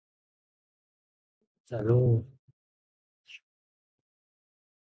Lalu,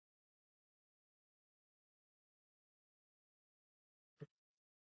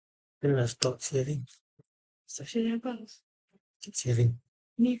 kena stop sharing. Stop sharing apa? Keep sharing.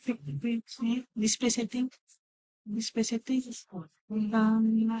 Ni display setting. Display setting.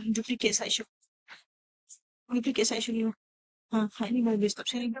 Duplicate slideshow. Duplicate slideshow ni. Hak ni boleh stop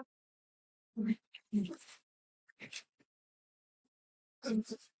sharing tak?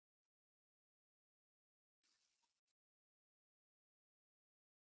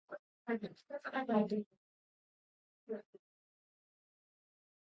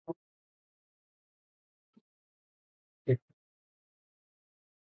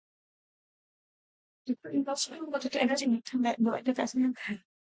 Tutup kat sini. Buat dekat sini.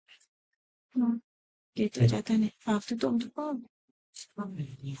 Gitu jatuh ni. Tutup untuk apa?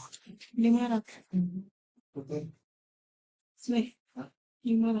 Lima lah. Sini.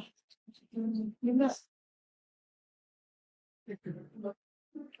 Lima lah. Lima.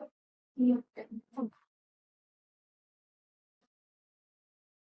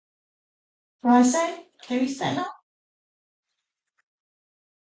 Perasan? Can we start now?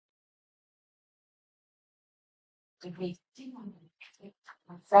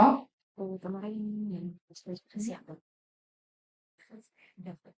 From? Kemarin yang siap.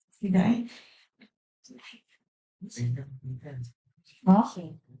 Tidak eh?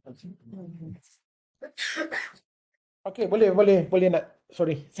 Okay, boleh nak.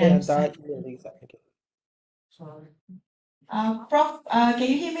 Sorry, saya hantar email lagi. Okay. Prof, can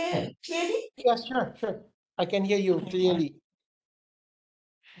you hear me clearly? Yes, sure. I can hear you clearly.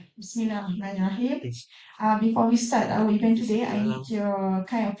 Bismillahirrahmanirrahim. Before we start our event today, I need your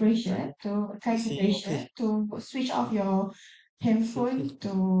kind cooperation to switch off your handphone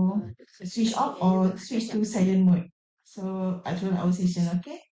to switch off or switch to silent mode. So I will our session,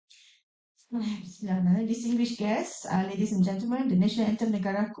 okay? Bismillahirrahmanirrahim. Distinguished guests, ladies and gentlemen, the national anthem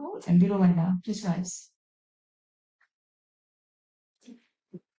Negaraku and Biru Warna. Please rise.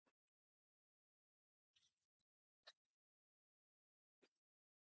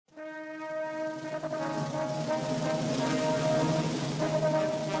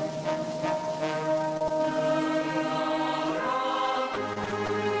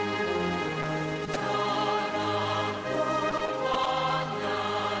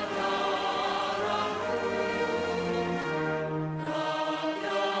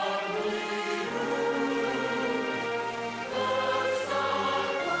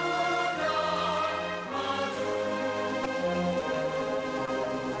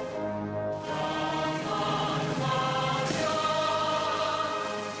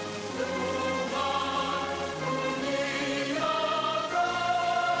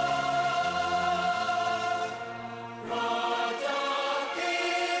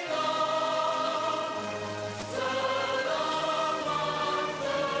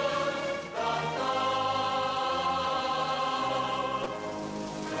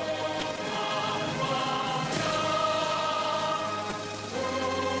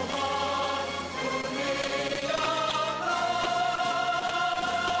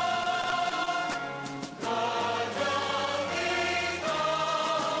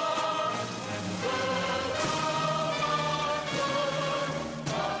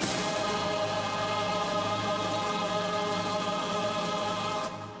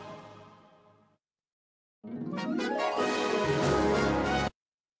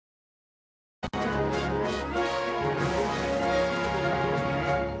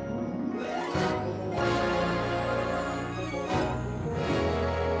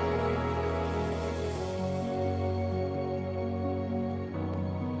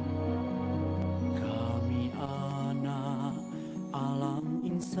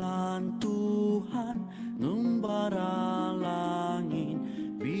 Insan Tuhan membara langit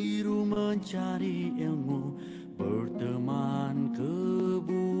biru mencari ilmu berteman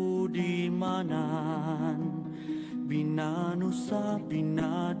kebudimanan bina nusa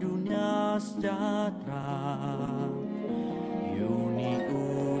bina dunia sejahtera Yuni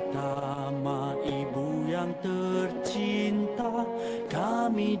utama ibu yang tercinta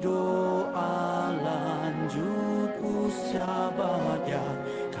kami doa lanjut usia bahagia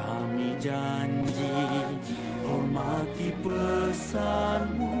kami janji hormati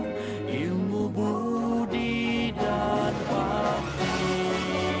pesanmu ilmu budi dan bakti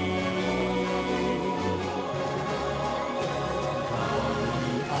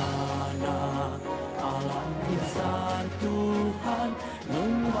kami anak alam insan Tuhan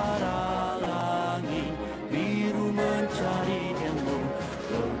membara langit biru mencari ilmu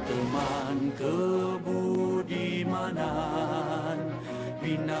berteman kebudimanan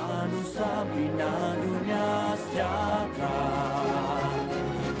bina Manusia bina dunia sejahtera.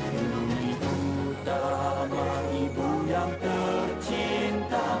 Bumi utama ibu yang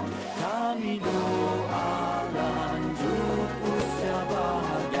tercinta, kami doa lanjut usia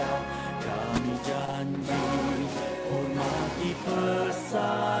bahagia. Kami janji hormati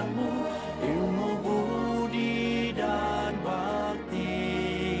pesanmu, ilmu budi dan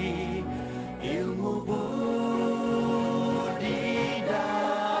bakti. Ilmu budi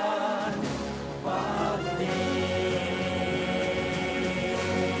dan bakti.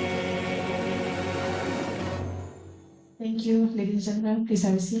 Thank you, ladies and gentlemen. Please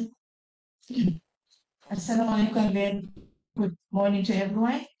have a seat. Assalamualaikum and good morning to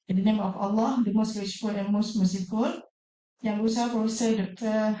everyone. In the name of Allah, the most graceful and most merciful, Yang Besar Professor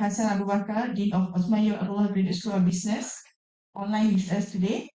Dr. Hassan Abu Bakar, Dean of Osman Abdullah Graduate School of Business, online with us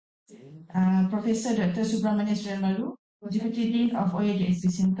today. Professor Dr. Subramanian Malu, Deputy Dean of OAGSB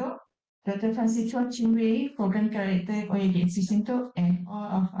Sinto, Dr. Francis Chua Chinwei, Program Director OAGSB Sinto, and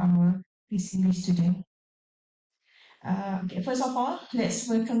all of our distinguished students. First of all, let's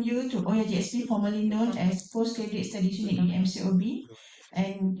welcome you to OAGSB, formerly known as Postgraduate Studies Unit in MCOB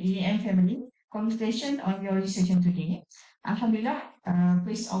and EM family. Congratulations on your reception today. Alhamdulillah,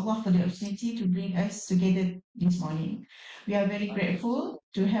 praise Allah for the opportunity to bring us together this morning. We are very grateful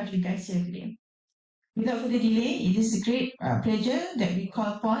to have you guys here today. Without further delay, it is a great pleasure that we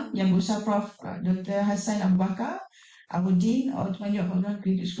call upon Yang Besar Prof. Dr. Hassan Abu Bakar, our Dean of Osman Abdullah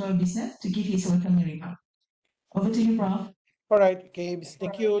Graduate School of Business, to give his welcoming remark. Over to you, Prof. All right, okay.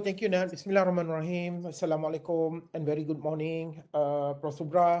 Thank you, Nat. Bismillahirrahmanirrahim. Assalamualaikum and very good morning, Prof.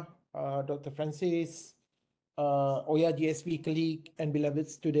 Subra, Dr. Francis, Oya GSB colleague and beloved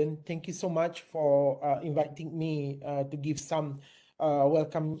student. Thank you so much for inviting me to give some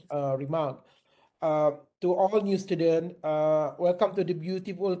welcome remark. To all new students, welcome to the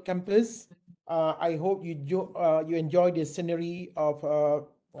beautiful campus. I hope you enjoy the scenery of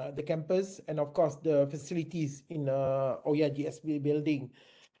the campus and of course the facilities in Oya GSB building.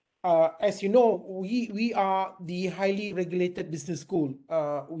 As you know, we are the highly regulated business school.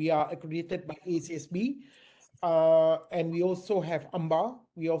 We are accredited by ACSB, and we also have AMBA.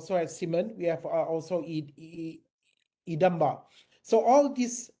 We also have CIMEN. We have also IDAMBA. So all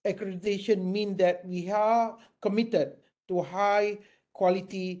this accreditation mean that we are committed to high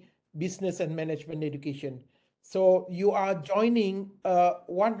quality business and management education. So you are joining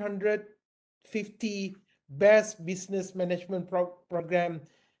 150 best business management program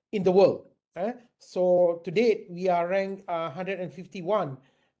in the world. So to date, we are ranked 151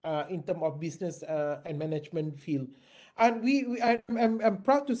 in terms of business and management field. And I'm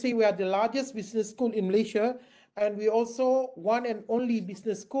proud to say we are the largest business school in Malaysia, and we also one and only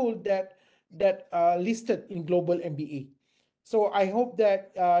business school that listed in Global MBA. So I hope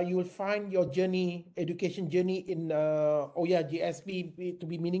that you will find your journey, education journey in Oya GSB to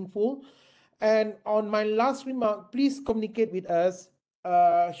be meaningful. And on my last remark, please communicate with us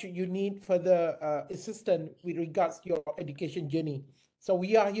should you need further assistance with regards to your education journey. So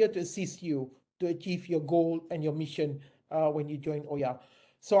we are here to assist you to achieve your goal and your mission when you join Oya.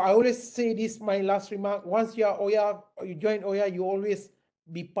 So I always say this, my last remark, once you are Oya, you join Oya, you always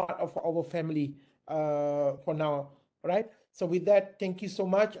be part of our family for now, right? So with that, thank you so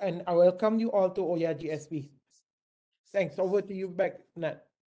much, and I welcome you all to Oya GSB. Thanks. Over to you back, Nat.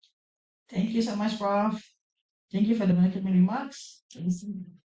 Thank you so much, Prof. Thank you for the welcoming remarks.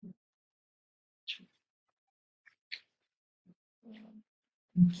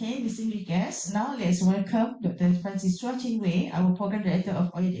 Okay, distinguished guests. Now let's welcome Dr. Francis Chua Wei, our Program Director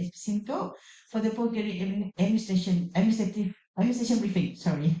of OIS Sinto, for the Postgraduate Administration briefing.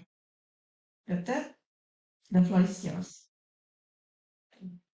 Sorry. Doctor, the floor is yours.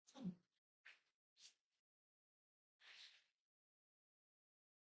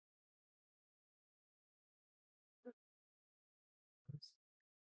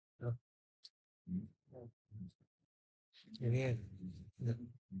 Yeah.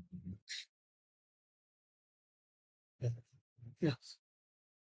 Yes.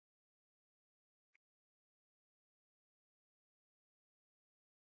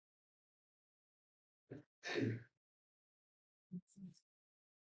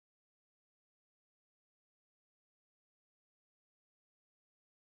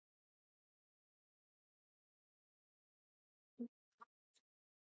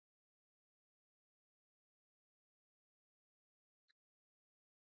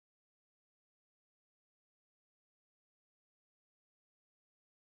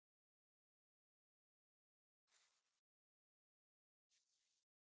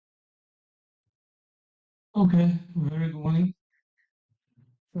 Okay, very good morning.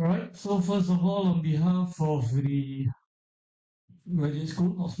 Right. So first of all, on behalf of the graduate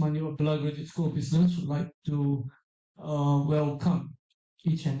school, Osman Abdullah Graduate School of Business, would like to welcome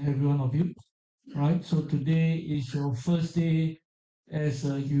each and every one of you. Right. So today is your first day as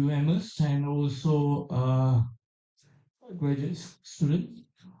a UMers and also a graduate student,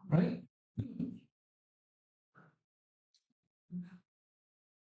 right?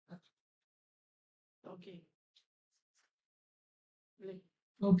 Okay.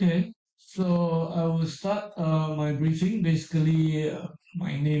 Okay, so I will start my briefing. Basically,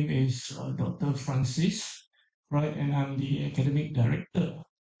 my name is Dr. Francis, right, and I'm the academic director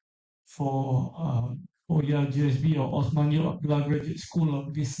for OER GSB or Osman Abdullah Graduate School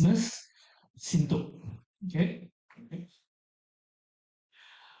of Business, Sinto. Okay. Okay.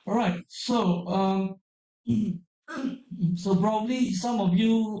 All right. So, so probably some of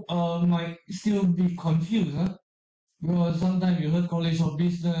you might still be confused, huh? Because sometimes you heard College of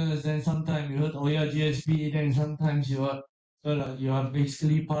Business, then sometimes you heard OER GSB, then sometimes you are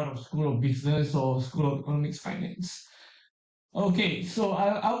basically part of School of Business or School of Economics Finance. Okay, so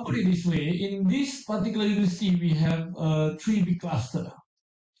I'll put it this way. In this particular university, we have three big clusters.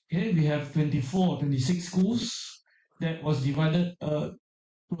 Okay, we have 24, 26 schools that was divided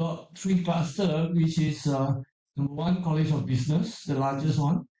throughout three clusters, which is number one, College of Business, the largest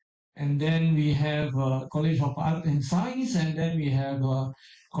one. And then we have College of Art and Science, and then we have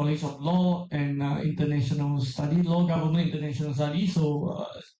College of Law and International Study, Law, Government, International Study, so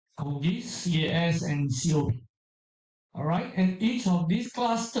COGIS, CAS, and COB. All right, and each of these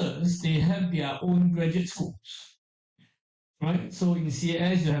clusters, they have their own graduate schools. Right, so in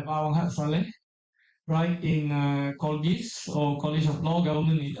CAS, you have Awang Saleh, right? In COGIS or College of Law,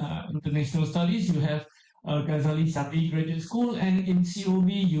 Government, International Studies, you have Ghazali Shafi Graduate School, and in COB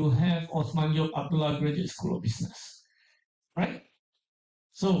you have Osman Abdullah Graduate School of Business, right?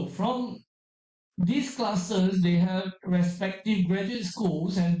 So from these clusters, they have respective graduate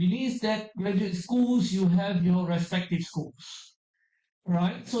schools, and beneath that graduate schools, you have your respective schools,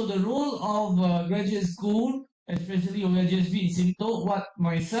 right? So the role of graduate school, especially OGSB in Sinto, what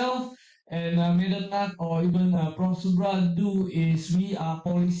myself and Medanat or even Prof. Subra do is we are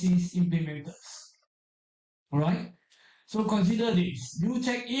policies implementers. All right. So consider this. You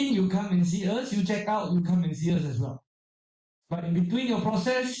check in, you come and see us. You check out, you come and see us as well. But in between your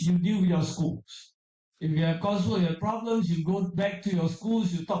process, you deal with your schools. If you have coursework, you have problems, you go back to your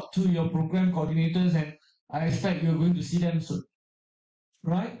schools, you talk to your program coordinators, and I expect you're going to see them soon.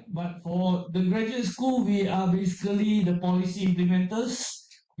 Right? But for the graduate school, we are basically the policy implementers.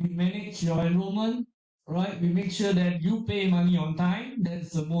 We manage your enrollment, right? We make sure that you pay money on time.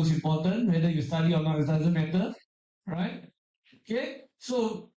 That's the most important. Whether you study or not, it doesn't matter, right? Okay.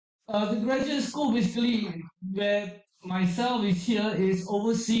 So the graduate school basically where myself is here is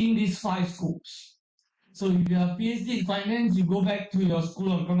overseeing these five schools. So if you have PhD in finance, you go back to your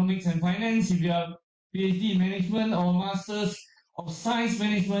School of Economics and Finance. If you have PhD in management or Masters of Science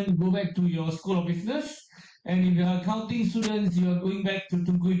Management, you go back to your School of Business. And if you are accounting students, you are going back to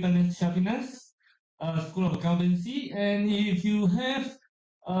Tunku International Finance, School of Accountancy. And if you have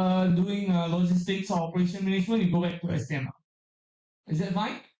doing logistics or operation management, you go back to STM. Is that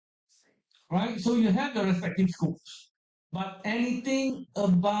fine? Right? So you have the respective schools. But anything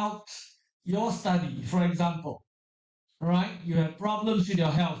about your study, for example, right? You have problems with your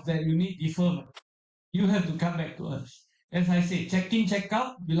health that you need deferment. You have to come back to us. As I say, check in, check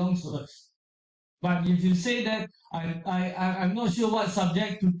out belongs to us. But if you say that I'm not sure what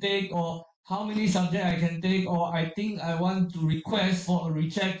subject to take or how many subjects I can take, or I think I want to request for a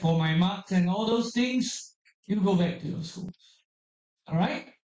recheck for my marks and all those things, you go back to your schools. All right?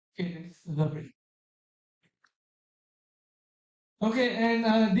 Okay, next, elaborate. Okay,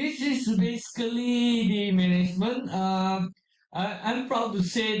 and this is basically the management. I'm proud to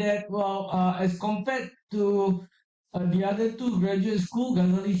say that, well, as compared to the other two graduate school,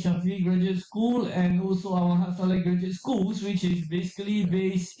 Ghazali Shafi Graduate School and also our Saleh Graduate Schools, which is basically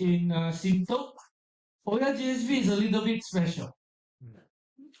based in Sintok, OER GSB is a little bit special.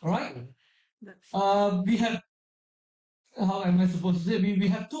 All right? We have, how am I supposed to say? We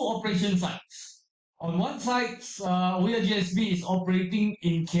have two operation sites. On one side, OER GSB is operating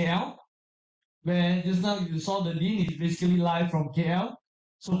in KL, where just now you saw the dean is basically live from KL.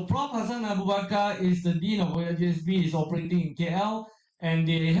 So Prof. Hassan Abu Bakar is the dean of OER GSB, is operating in KL, and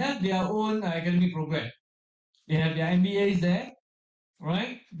they have their own academic program. They have their MBAs there,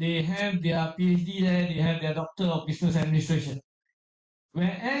 right? They have their PhD there, they have their Doctor of Business Administration.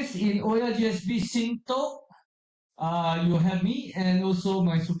 Whereas in OER GSB Sinto, you have me and also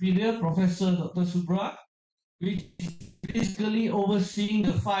my superior, Professor Dr. Subra, which is basically overseeing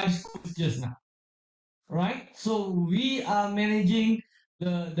the 5 schools just now, right? So we are managing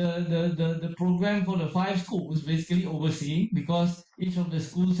the program for the 5 schools, basically overseeing, because each of the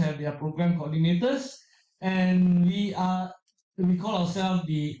schools have their program coordinators, and we call ourselves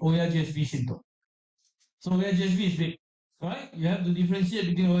the OYGSB Sinto. So OYGSB is big, right? You have to differentiate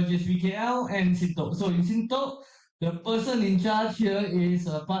between OYGSB KL and Sinto. So in Sinto, the person in charge here is,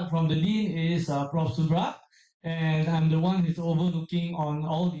 apart from the dean, is Prof. Subra, and I'm the one who's overlooking on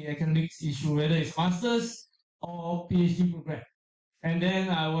all the academics issue, whether it's masters or PhD program. And then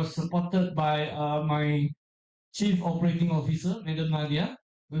I was supported by my chief operating officer, Madam Nadia,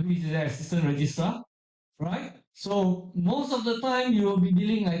 who is the assistant registrar, right? So most of the time you will be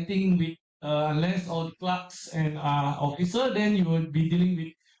dealing, I think, with unless all the clerks and officer, then you will be dealing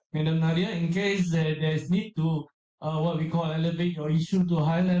with Madam Nadia. In case there's need to what we call elevate your issue to a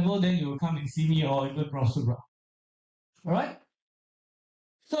high level, then you will come and see me or even Prof. Subra. All right.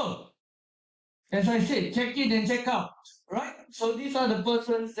 So as I said, check in and check out, right? So these are the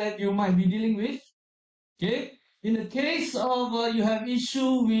persons that you might be dealing with. Okay. In the case of you have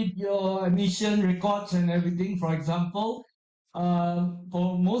issue with your admission records and everything, for example,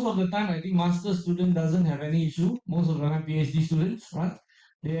 for most of the time, I think master student doesn't have any issue. Most of the time, PhD students, right?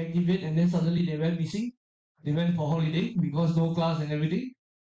 They activate and then suddenly they went missing. They went for holiday because no class and everything.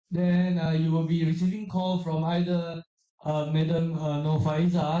 Then you will be receiving call from either Madam No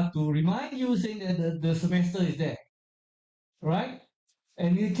Faiza to remind you saying that the semester is there, right?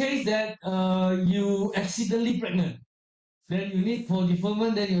 And in case that you accidentally pregnant, then you need for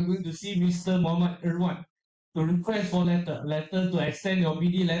deferment, then you're going to see Mr. Muhammad Irwan to request for letter to extend your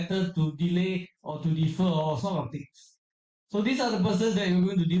PD, letter to delay or to defer or sort of things. So these are the persons that you're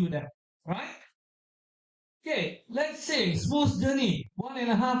going to deal with them, right? Okay, let's say smooth journey,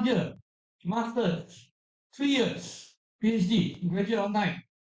 1.5 year, master, 3 years, PhD, graduate on time.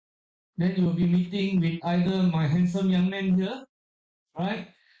 Then you will be meeting with either my handsome young man here, right?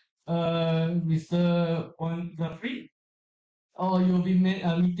 Mr. A233, or you'll be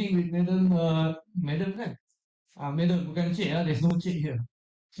meeting with Madam kan? Madam bukan Cik, there's no Cik here.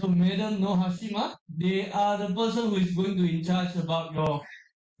 So Madam No Hashima, they are the person who is going to in charge about your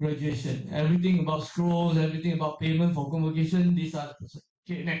graduation. Everything about scrolls, everything about payment for convocation, these are the person.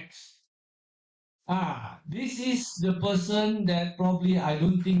 Okay, next. This is the person that probably I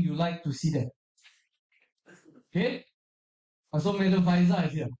don't think you like to see that. Okay? So Madam Faiza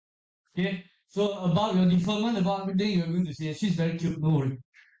is here. Okay? So about your deferment, about everything, you're going to see she's very cute, no worry.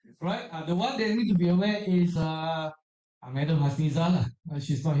 Right? The one that you need to be aware is Madam Hasniza.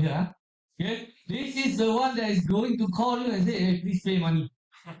 She's not here. Okay? This is the one that is going to call you and say, hey, please pay money.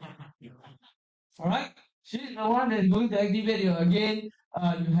 Alright? She's the one that is going to activate you. Again,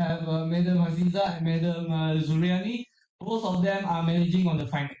 you have Madam Hasniza and Madam Zuriani. Both of them are managing on the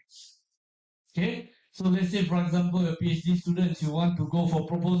finance. Okay? So let's say, for example, a PhD student, you want to go for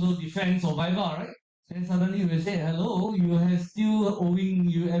proposal defense or Viva, right? Then suddenly you will say, hello, you are still owing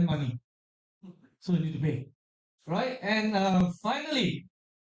UN money. So you need to pay. Right? And finally,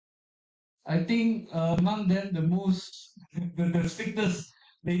 I think among them, the most, the strictest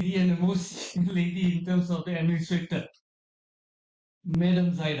lady and the most lady in terms of the administrator,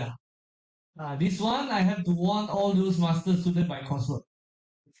 Madam Zaida. This one, I have to warn all those master students by coursework.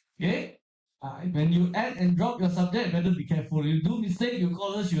 Okay? When you add and drop your subject, better be careful. You do mistake, you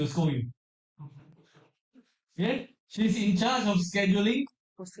call her, she will scold you. Okay? She's in charge of scheduling.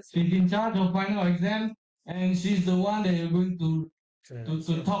 She's in charge of final exam, and she's the one that you're going to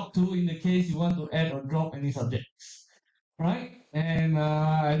talk to in the case you want to add or drop any subjects. Right? And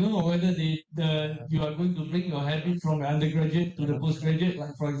I don't know whether you are going to bring your habit from the undergraduate to the postgraduate.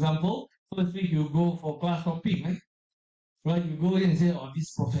 Like for example, first week you go for class hopping, right? Right, you go in and say, oh,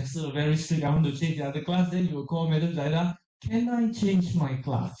 this professor very strict, I want to change the other class. Then you will call Madam Zaida, can I change my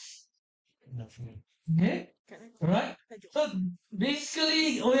class? Okay? Right? So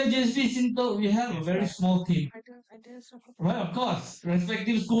basically, OYGSB Sinto, we have a very small team. Right, of course.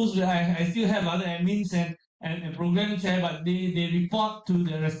 Respective schools, I still have other admins and program chair, but they report to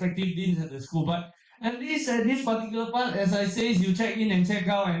the respective deans at the school. But at least at this particular part, as I say, you check in and check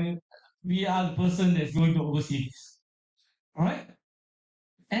out, and we are the person that's going to oversee this. Alright?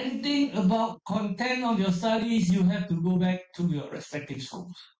 Anything about content of your studies, you have to go back to your respective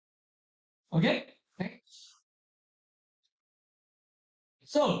schools. Okay? Thanks.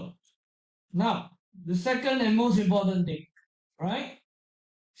 So, now, the second and most important thing, right?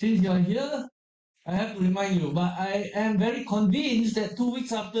 Since you're here, I have to remind you, but I am very convinced that 2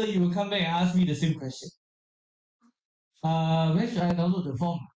 weeks after you will come back and ask me the same question. Where should I download the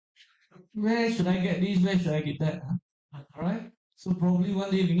form? Where should I get this? Where should I get that? All right. So probably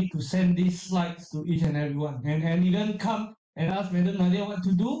one day we need to send these slides to each and everyone, and you don't come and ask Madam Nadia what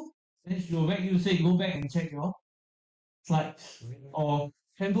to do. Then she will back you say go back and check your slides or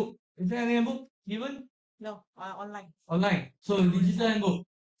handbook. Is there any handbook given? No, online. Online. So digital handbook.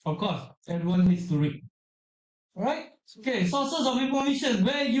 Of course, everyone needs to read. Alright? Okay, sources of information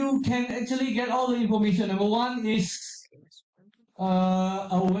where you can actually get all the information. Number one is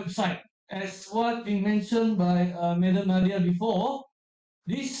our website. As what we mentioned by Madam Nadia before,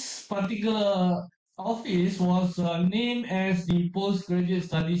 this particular office was named as the Postgraduate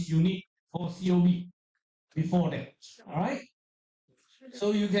Studies Unit for COB before that. Alright?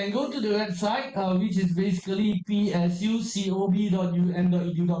 So you can go to the website, which is basically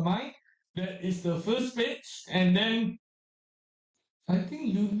psucob.un.edu.my. That is the first page, and then I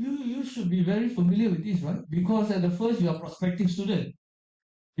think you should be very familiar with this, right? Because at the first you are prospective student.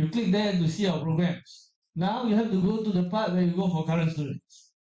 You click there to see our programs. Now you have to go to the part where you go for current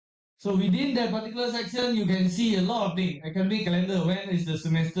students. So within that particular section, you can see a lot of things. Academic calendar, when is the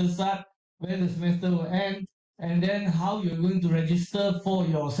semester start, when the semester will end, and then how you're going to register for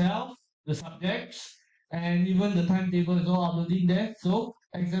yourself, the subjects, and even the timetable is all uploading there. So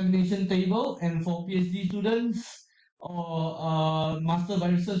examination table, and for PhD students or master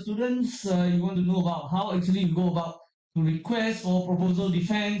barrister students, you want to know about how actually you go about to request for proposal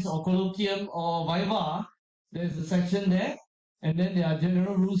defense or colloquium or viva. There's a section there, and then there are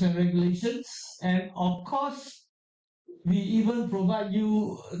general rules and regulations, and of course we even provide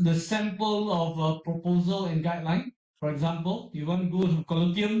you the sample of a proposal and guideline. For example, you want to go to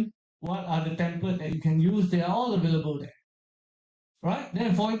colloquium, what are the templates that you can use? They are all available there. Right?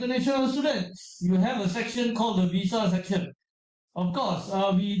 Then for international students, you have a section called the visa section. Of course,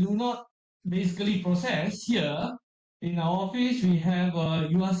 we do not basically process here in our office. We have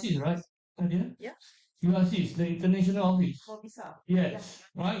URCs, right? Nadia? Yeah. URCs, the international office. For visa. Yes,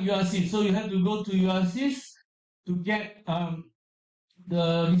 right, URCs. So you have to go to URCs to get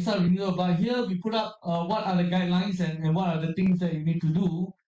the visa renewal. But here we put up what are the guidelines and what are the things that you need to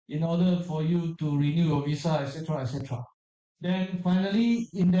do in order for you to renew your visa, etc., etc. Then finally,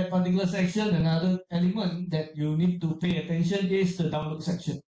 in that particular section, another element that you need to pay attention is the download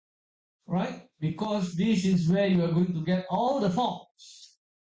section, right? Because this is where you are going to get all the forms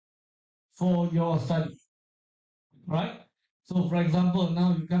for your study, right? So, for example,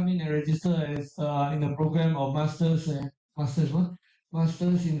 now you come in and register as in a program of masters in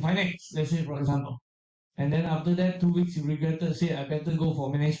finance, let's say, for example. And then after that, 2 weeks you regretted, say, I better go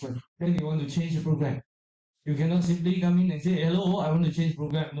for management. Then you want to change the program. You cannot simply come in and say, hello, I want to change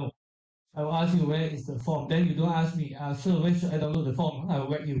program. No. I will ask you where is the form. Then you don't ask me, sir, where should I download the form? I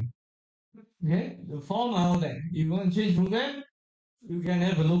will whack you. Okay? The form are all there. If you want to change program, you can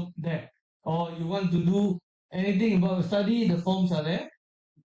have a look there. Or you want to do anything about the study, the forms are there.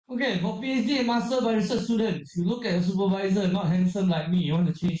 Okay, for PhD and master barrister students, you look at a supervisor, not handsome like me, you want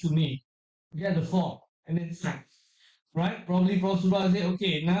to change to me. Get the form and then sign. Right? Probably Prof. Surah will say,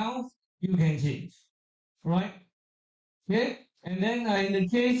 okay, now you can change. Right? Okay? And then in the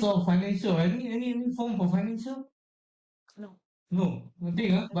case of financial, any form for financial? No. No,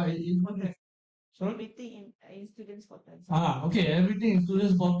 nothing, but sorry? Everything in students portal. Okay, everything in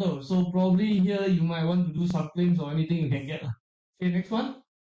students portal. So probably here you might want to do some claims or anything you can get. Okay, next one.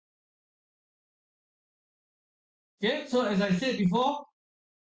 Okay, so as I said before,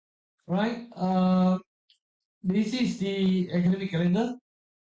 right, this is the academic calendar.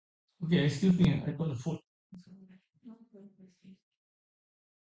 Okay, excuse me, I got the food.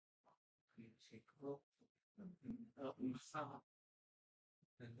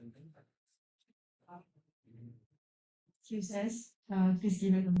 Says, please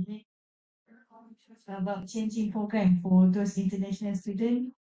give it a minute. About changing program for those international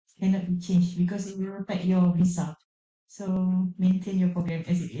students cannot be changed because it will affect your visa. So maintain your program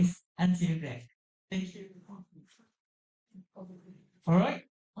as it is until you grad. Thank you. All right,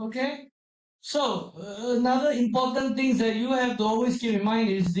 okay. So another important thing that you have to always keep in mind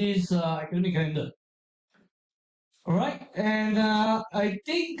is this academic calendar. All right, and I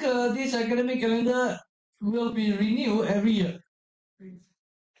think this academic calendar will be renewed every year.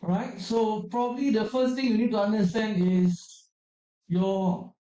 Right, so probably the first thing you need to understand is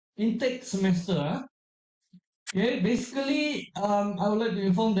your intake semester. Okay, basically, I would like to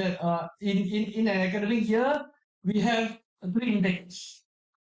inform that in an academic year, we have 3 intakes.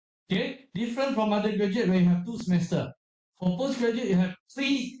 Okay, different from undergraduate where you have 2 semesters. For postgraduate, you have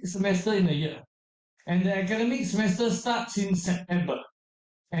 3 semesters in a year. And the academic semester starts in September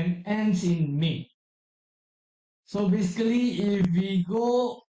and ends in May. So basically, if we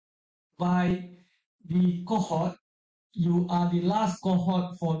go by the cohort, you are the last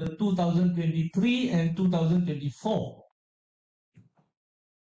cohort for the 2023 and 2024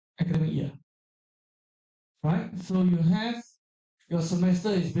 academic year. Right? So you have your semester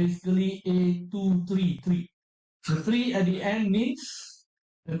is basically A233. The 3 at the end means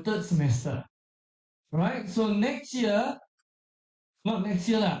the third semester. Right? So next year, not next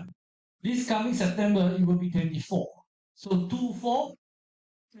year lah, this coming September, it will be 24. So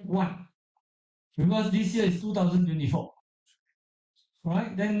 241. Because this year is 2024.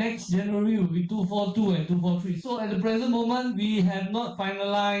 Right? Then next January will be 242 and 243. So at the present moment, we have not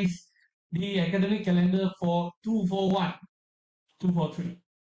finalized the academic calendar for 241, 243.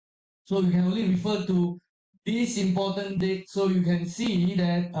 So you can only refer to this important date. So you can see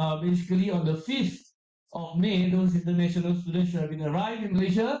that basically on the 5th of May, those international students should have been arrived in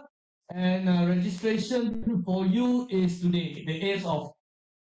Malaysia. And registration for you is today, the 8th of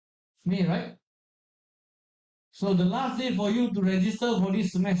May, right? So the last day for you to register for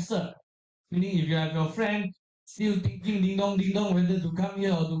this semester, meaning if you have your friend still thinking ding dong whether to come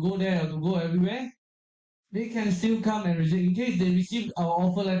here or to go there or to go everywhere, they can still come and register. In case they receive our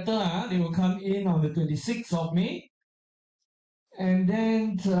offer letter, they will come in on the 26th of May. And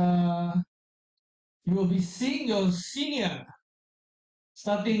then you will be seeing your senior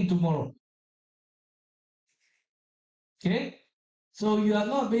starting tomorrow. Okay? So you are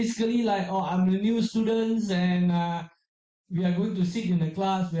not basically like, oh, I'm the new students and we are going to sit in the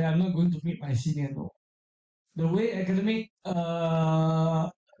class where I'm not going to meet my senior. No. The way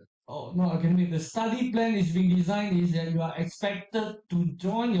the study plan is being designed is that you are expected to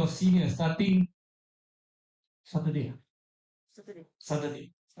join your senior starting Saturday.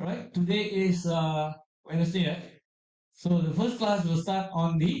 Saturday. All right. Today is Wednesday. Right? So the first class will start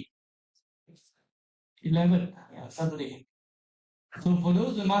on the 11th, Saturday. So for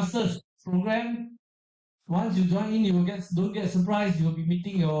those with masters program, once you join in, you will don't get surprised. You will be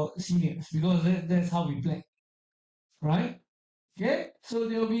meeting your seniors because that's how we plan, right? Okay, so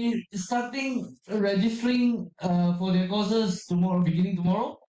they will be starting registering for their courses tomorrow, beginning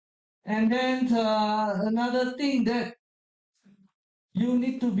tomorrow. And then another thing that you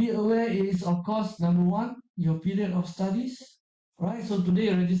need to be aware is, of course, number one, your period of studies, right? So today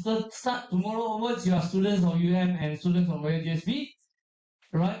you registered, start tomorrow onwards, you are students of UM and students of YGSB,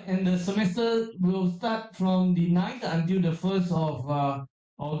 right? And the semester will start from the 9th until the 1st of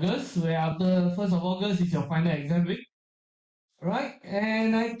August, where after 1st of August is your final exam week. Right,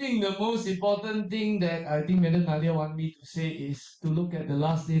 and I think the most important thing that I think Madam Nadia want me to say is to look at the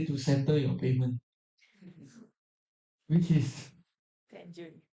last day to settle your payment, which is 10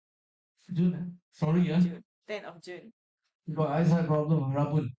 June. June. Sorry, June. 10th of June. you got eyesight problem,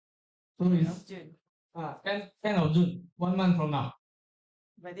 Rabun. So 10th it's of June. 10th of June, 1 month from now.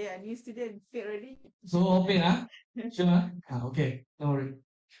 But they are new students, paid already. So open, sure, okay, no worry.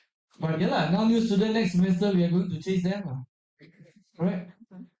 But yeah, lah, now new student next semester we are going to chase them. Right.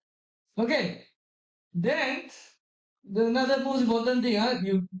 Okay. Then another most important thing,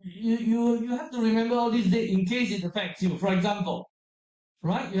 you have to remember all these dates in case it affects you. For example,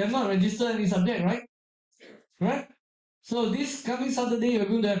 right? You have not registered any subject, right? Right? So this coming Saturday you're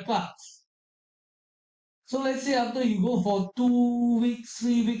going to have class. So let's say after you go for 2 weeks,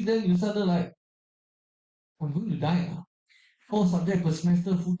 3 weeks, then you started like, I'm going to die now. 4 subjects per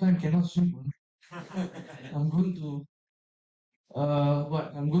semester, full time cannot sleep. I'm going to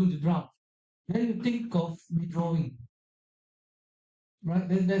I'm going to drown. Then you think of withdrawing. Right?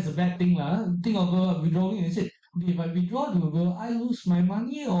 That's a bad thing. Think of withdrawing and say, okay, if I withdraw, will I lose my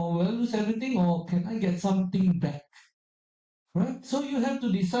money or will I lose everything or can I get something back? Right? So you have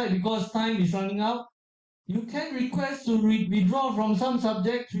to decide because time is running out. You can request to withdraw from some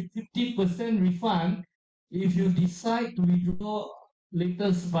subjects with 50% refund if you decide to withdraw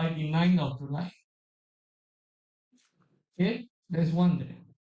latest by the 9th of July. Okay? There's one there.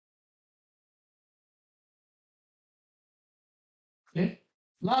 Okay.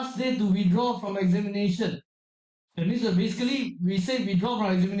 Last day to withdraw from examination. That means basically we say withdraw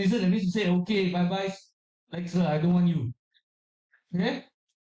from examination. That means you say okay, bye bye, lecturer, I don't want you. Okay.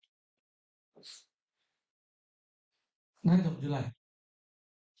 9th of July.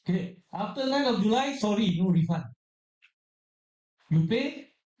 Okay. After 9th of July, sorry, no refund. You pay,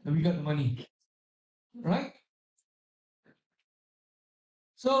 and we got the money. Right?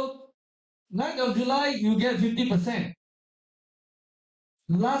 So 9th of July, you get 50%.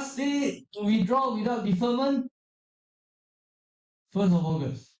 Last day to withdraw without deferment, 1st of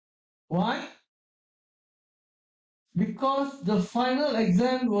August. Why? Because the final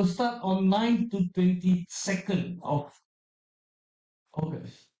exam will start on 9th to 22nd of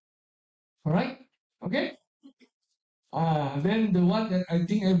August. Alright? Okay? Then the one that I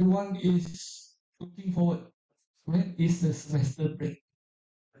think everyone is looking forward, right, is the semester break.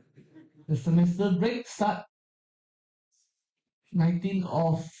 The semester break start 19th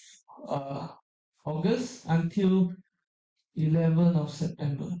of August until 11th of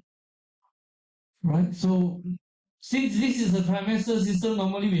September. Right? So since this is a trimester system,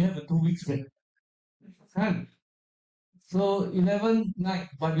 normally we have a 2 weeks break. Right? So 11 night,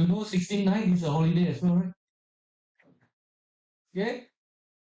 but you know 16 night is a holiday as well, right? Okay?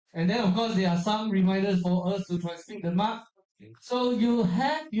 And then of course there are some reminders for us to transmit the mark. So you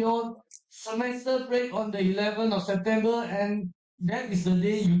have your semester break on the 11th of September, and that is the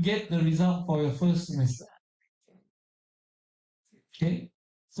day you get the result for your first semester. Okay?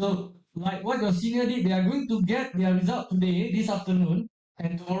 So like what your senior did, they are going to get their result today, this afternoon,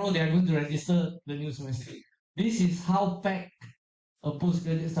 and tomorrow they are going to register the new semester. This is how packed a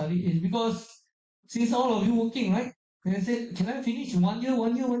postgraduate study is, because since all of you working, right? And I said, can I finish 1 year,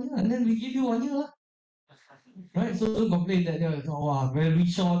 1 year, 1 year, and then we give you 1 year, right? So don't complain that they're very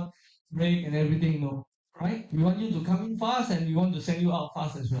short break and everything, no, right? We want you to come in fast, and we want to send you out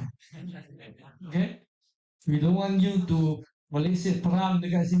fast as well. Okay? We don't want you to Malaysia perang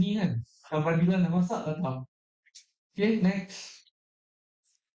dekat sini kan. Apabila nak masak datang. Okay, next.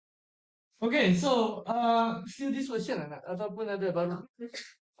 Okay, so still this question ataupun ada baru.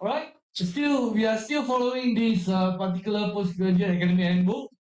 Alright, we are still following this particular postgraduate academic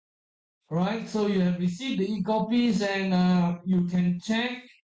handbook. Right, so you have received the e-copies, and you can check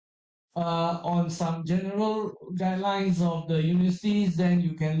on some general guidelines of the universities. Then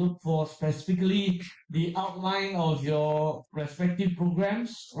you can look for specifically the outline of your respective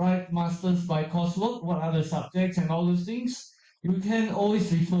programs, right? Masters by coursework, what are the subjects and all those things. You can always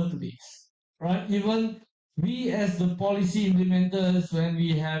refer to this, right? Even we as the policy implementers, when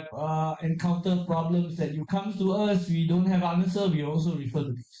we have encountered problems that you come to us, we don't have answer, we also refer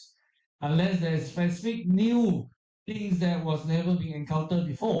to this. Unless there's specific new things that was never been encountered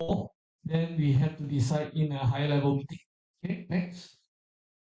before, then we have to decide in a higher level meeting. Okay, next.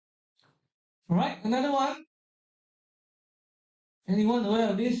 All right, another one. Anyone aware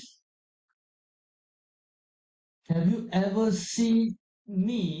of this? Have you ever seen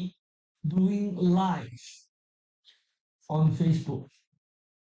me doing live on Facebook?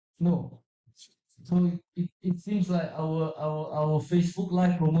 No. So it seems like our Facebook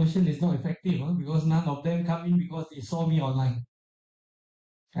live promotion is not effective, because none of them come in because they saw me online.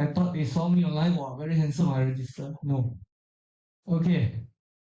 I thought they saw me online. Wow, very handsome, I registered. No. Okay.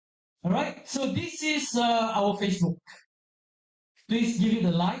 All right. So this is our Facebook. Please give it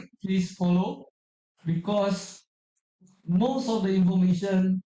a like. Please follow, because most of the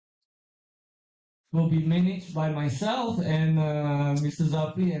information will be managed by myself and Mr.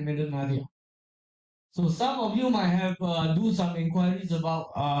 Zafri and Madam Nadia. So some of you might have do some inquiries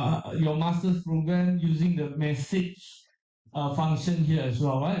about your master's program using the message function here as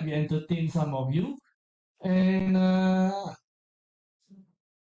well, right? We entertain some of you. And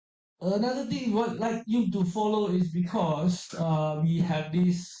another thing what I'd like you to follow is because we have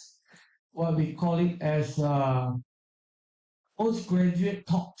this, what we call it as postgraduate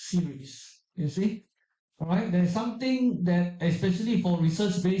talk series. You see? All right, there's something that, especially for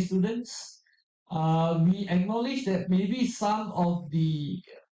research-based students, we acknowledge that maybe some of the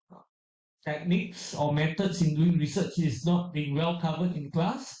techniques or methods in doing research is not being well covered in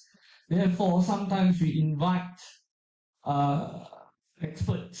class. Therefore, sometimes we invite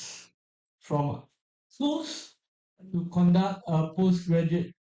experts from schools to conduct a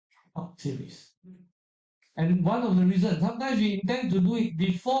postgraduate talk series. And one of the reasons, sometimes we intend to do it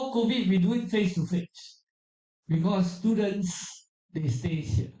before COVID, we do it face to face, because students, they stay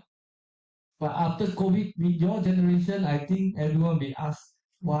here. But after COVID, with your generation, I think everyone will ask,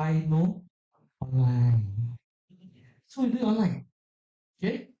 why no online? So we do it online.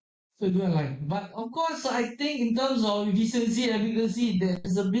 Okay? So we do it online. But of course, I think in terms of efficiency, efficacy,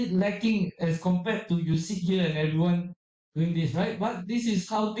 there's a bit lacking as compared to you sit here and everyone doing this, right? But this is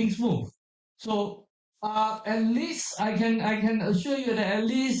how things move. So at least I can assure you that at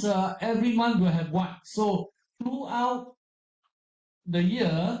least every month we'll have one. So throughout the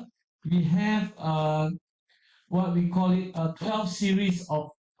year, we have what we call it a 12 series of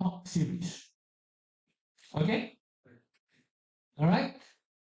talk series. Okay? All right?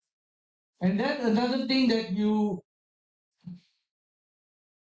 And then another thing that you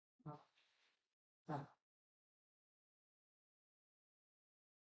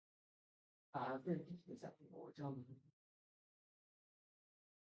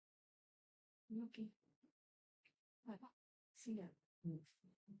Okay. What? See ya.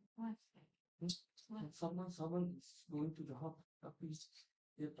 What? Someone is going to the office.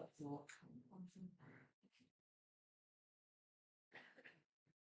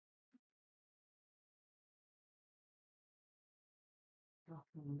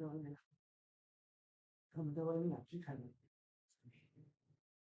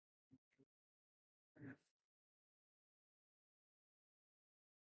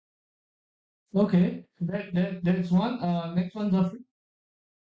 Okay, that's one. Next one, Zafri.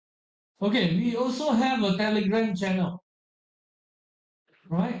 Okay, we also have a Telegram channel,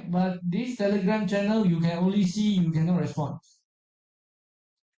 right? But this Telegram channel, you can only see, you cannot respond.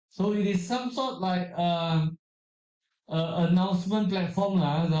 So it is some sort like announcement platform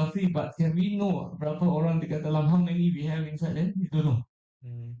lah, Zafri. But can we know berapa orang dekat dalam? How many we have inside there? We don't know.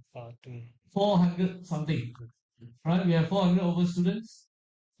 400 something, right? We have 400 over students,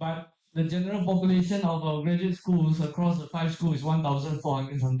 but the general population of our graduate schools across the 5 schools is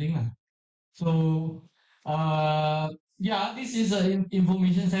 1,400 something lah. So, yeah, this is an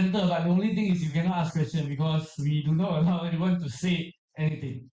information center, but the only thing is you cannot ask questions because we do not allow anyone to say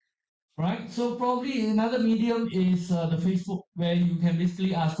anything, right? So probably another medium is the Facebook, where you can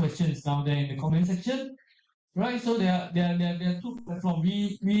basically ask questions down there in the comment section, right? So there are two platforms.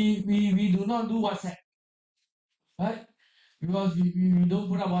 We do not do WhatsApp, right? Because we don't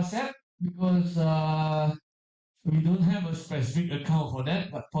put up WhatsApp because we don't have a specific account for that,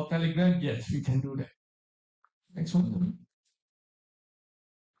 but for Telegram, yes, we can do that. Next one.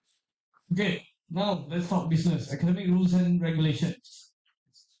 Okay, now let's talk business, academic rules and regulations.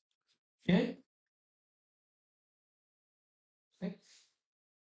 Okay. Next.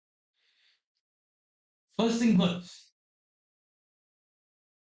 First thing first.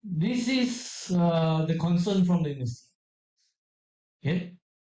 This is the concern from the industry. Okay.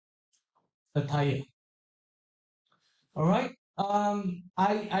 Attire. All right.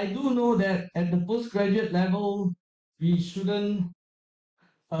 I do know that at the postgraduate level, we shouldn't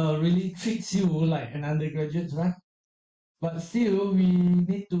really treat you like an undergraduate, right? But still, we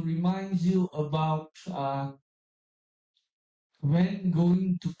need to remind you about when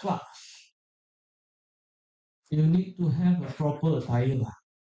going to class, you need to have a proper attire.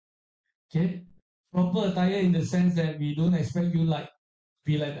 Okay? Proper attire in the sense that we don't expect you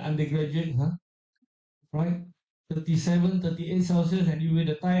be like the undergraduate, huh? Right? 37, 38 Celsius and you wear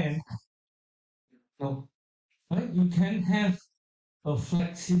the tie and no. Right? You can have a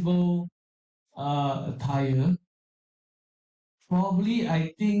flexible attire. Probably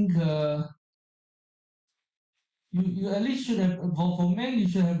I think you at least should have for men you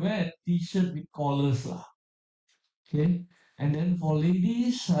should have wear a t-shirt with collars lah. Okay, and then for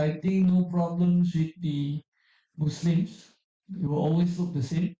ladies I think no problems with the Muslims. You will always look the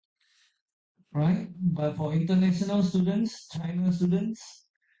same, right? But for international students, China students,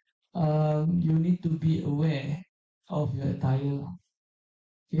 you need to be aware of your attire.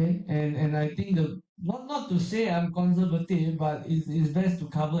 Okay, and I think not to say I'm conservative, but it's best to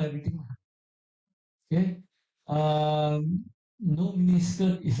cover everything. Okay, no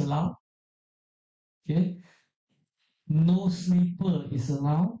miniskirt is allowed. Okay, no slipper is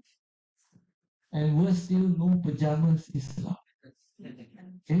allowed, and worse still, no pajamas is allowed.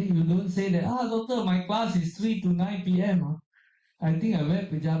 Okay, you don't say that, doctor, my class is 3 to 9 p.m. I think I wear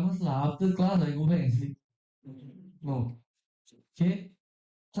pajamas lah. After class, I go back and sleep. No. Okay,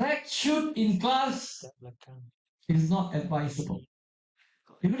 track shoot in class is not advisable.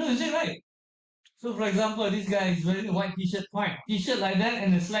 People don't say right. So, for example, this guy is wearing a white t-shirt, fine. T-shirt like that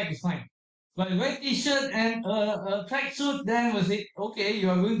and the slack is fine. But white t-shirt and a track suit, then we'll say, okay, you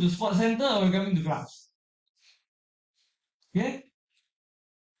are going to sports center or you're coming to class. Okay?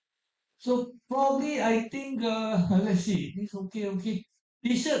 So probably I think, let's see, this okay.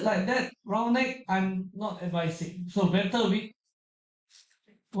 T-shirt like that, round neck, I'm not advising. So better with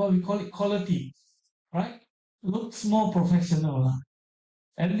what we call it quality, right? Looks more professional.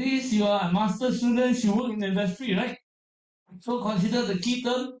 At least you are a master student, you work in the industry, right? So consider the key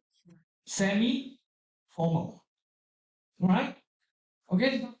term semi-formal, right?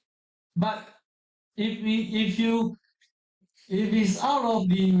 Okay, but if it's out of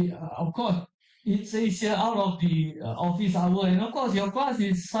the, of course, it says here out of the office hour, and of course your class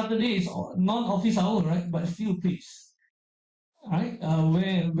is Saturday, is non-office hour, right? But still, please, right?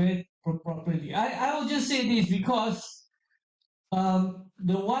 Wear properly. I will just say this because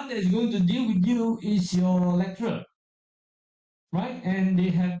the one that is going to deal with you is your lecturer, right? And they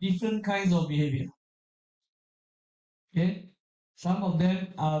have different kinds of behavior. Okay, some of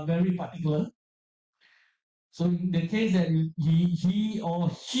them are very particular. So in the case that he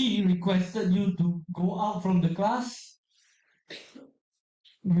or she requested you to go out from the class,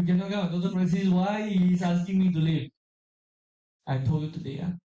 You cannot come, Dr. Francis, why he is asking me to leave? I told you today,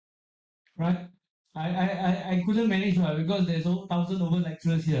 right? I couldn't manage because there's 1,000 over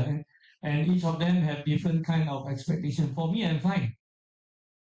lecturers here, and each of them have different kind of expectation. For me, I'm fine.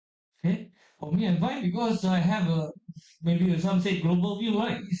 Okay, for me, I'm fine because I have maybe some say global view,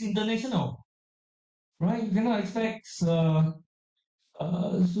 right? It's international, right? You cannot expect students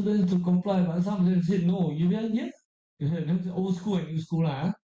to comply, but some of them said no. You will here, you have old school and new school,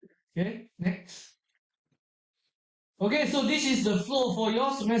 Okay, next. Okay, so this is the flow for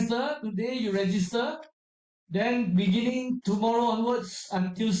your semester. Today you register. Then beginning tomorrow onwards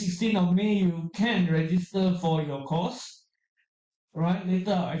until 16th of May, you can register for your course. Right,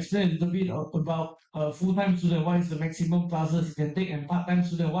 later I'll explain a little bit about full-time student, what is the maximum classes you can take, and part-time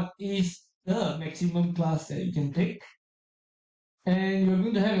student, what is the maximum class that you can take. And you're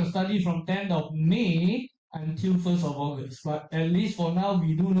going to have your study from 10th of May until 1st of August. But at least for now,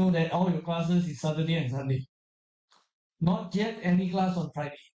 we do know that all your classes is Saturday and Sunday. Not yet any class on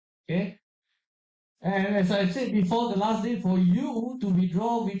Friday. Okay? And as I said before, the last day for you to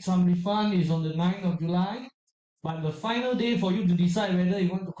withdraw with some refund is on the 9th of July. But the final day for you to decide whether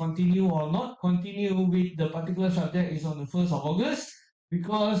you want to continue or not continue with the particular subject is on the 1st of August,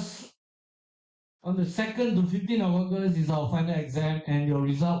 because on the 2nd to 15th of August is our final exam, and your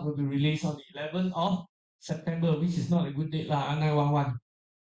result will be released on the 11th of September, which is not a good date, 911.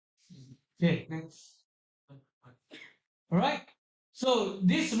 Okay, next. Alright, so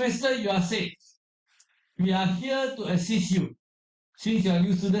this semester you are safe. We are here to assist you. Since you are a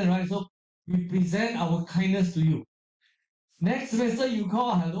new student, right? So we present our kindness to you. Next semester you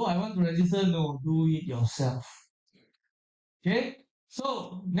call, hello, I want to register. No, do it yourself. Okay?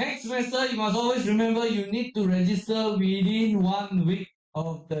 So next semester you must always remember you need to register within 1 week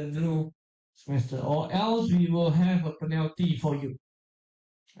of the new semester, or else we will have a penalty for you.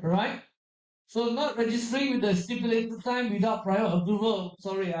 Alright? So not registering with the stipulated time without prior approval.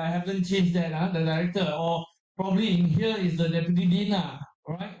 Sorry, I haven't changed that, the director, or probably in here is the deputy dean,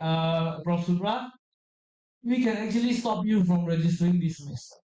 alright, Prof. Subra. We can actually stop you from registering this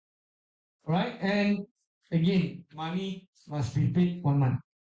semester. Right? And again, money must be paid 1 month.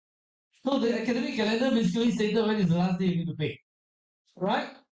 So the academic calendar basically stated when is the last day you need to pay. Right?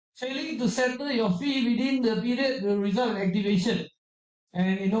 Failing to settle your fee within the period will result in activation.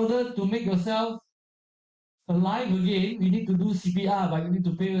 And in order to make yourself alive again, we need to do CPR, but you need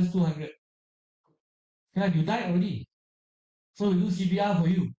to pay us 200. Okay, you died already. So we do CPR for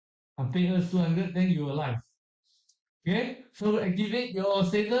you and pay us 200, then you're alive. Okay, so activate your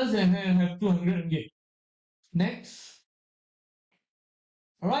status and have 200 ringgit. Next.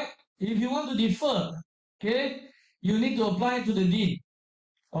 Alright, if you want to defer, okay, you need to apply to the dean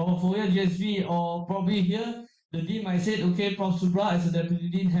or for your GSV, or probably here the dean might say, okay, Prof. Subra as a deputy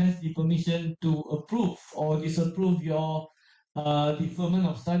dean has the permission to approve or disapprove your deferment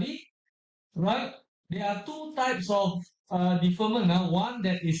of study. Right? There are two types of deferment now, one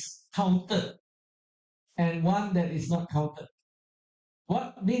that is counted and one that is not counted.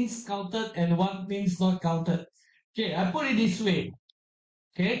 What means counted and what means not counted? Okay, I put it this way.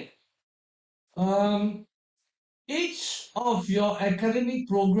 Okay. Each of your academic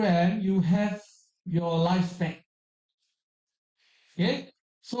program, you have your lifespan. Okay.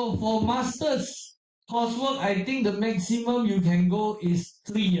 So for master's coursework, I think the maximum you can go is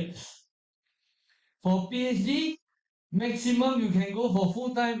 3 years. For PhD, maximum you can go for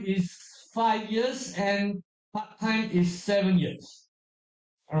full-time is 5 years and part-time is 7 years.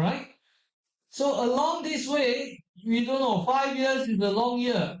 Alright? So along this way, we don't know, 5 years is a long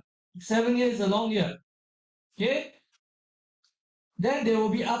year, 7 years is a long year. Okay? Then there will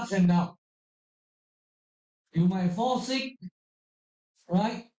be ups and downs. You might fall sick,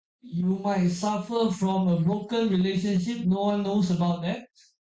 right? You might suffer from a broken relationship, no one knows about that.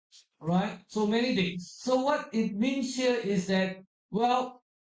 Right? So many things. So what it means here is that, well,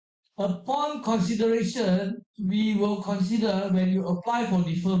 upon consideration, we will consider when you apply for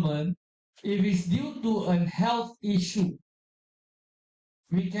deferment, if it's due to a health issue,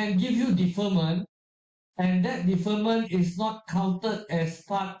 we can give you deferment, and that deferment is not counted as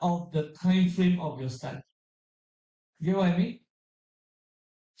part of the time frame of your study. You get what I mean?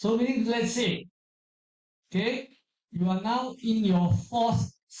 So meaning, let's say, okay, you are now in your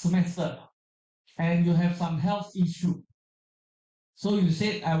 4th semester and you have some health issue. So you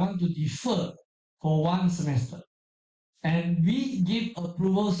said, I want to defer for 1 semester. And we give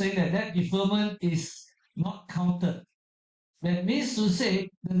approval saying that that deferment is not counted. That means to say,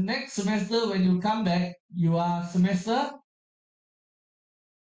 the next semester when you come back, you are semester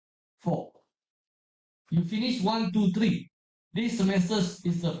 4. You finish 1, 2, 3. this semester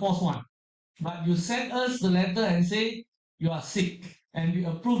is the fourth one, but you send us the letter and say you are sick and we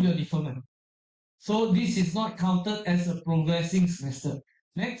approve your deferment. So this is not counted as a progressing semester.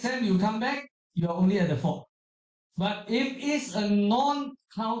 Next time you come back, you are only at the fourth. But if it's a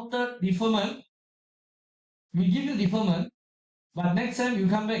non-counted deferment, we give you deferment, but next time you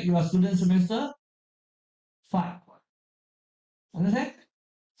come back, you are student semester 5. Understand?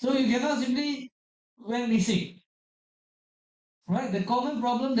 So you cannot simply went missing. Right? The common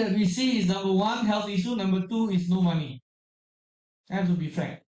problem that we see is number 1, health issue. Number 2 is no money. I have to be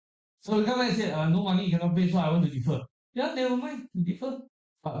frank. So you come back and say, no money, you cannot pay, so I want to defer. Yeah, never mind, we defer.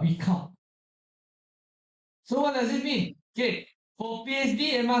 But we count. So what does it mean? Okay, for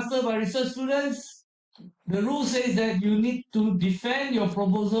PhD and Master by Research students, the rule says that you need to defend your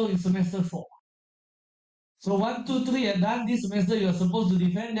proposal in semester 4. So 1, 2, 3 are done this semester, you are supposed to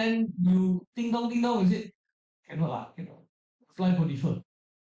defend, then you ding dong, you say, cannot, apply for defer.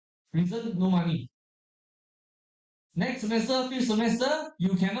 Reason, no money. Next semester, 5th semester,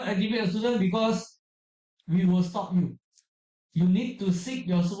 you cannot activate a student because we will stop you. You need to seek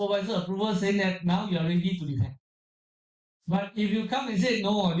your supervisor approval saying that now you are ready to defend. But if you come and say,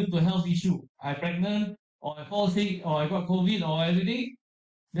 no, due to health issue, I'm pregnant, or I fall sick, or I got COVID, or everything,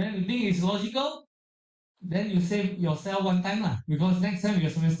 then you think it's logical, then you save yourself one time, because next time you're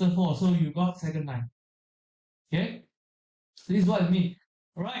semester 4, so you got second time. Okay? This is what I mean.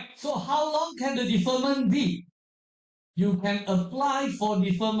 Right. So how long can the deferment be? You can apply for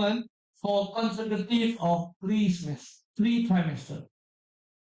deferment for consecutive of 3 trimesters.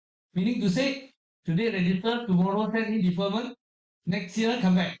 Meaning to say, today register, tomorrow send in deferment, next year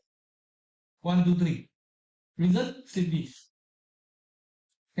come back. 1, 2, 3. Reason? Slip this.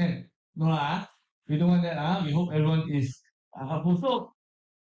 Okay. No lah. We don't want that. We hope everyone is helpful. So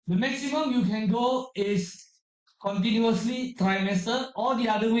the maximum you can go is continuously trimester, or the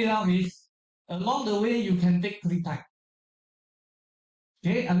other way around is along the way you can take 3 times.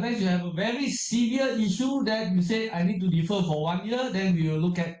 Okay, unless you have a very severe issue that you say I need to defer for 1 year, then we will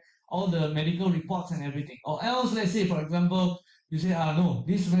look at all the medical reports and everything. Or else, let's say, for example, you say, no,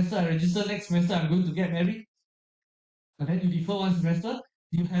 this semester I register, next semester I'm going to get married. And then you defer 1 semester,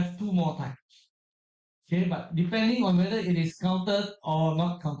 you have 2 more times. Okay, but depending on whether it is counted or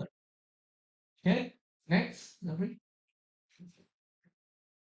not counted. Okay, next, Jeffrey.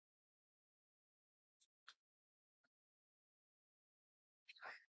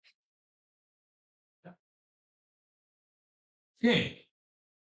 Okay,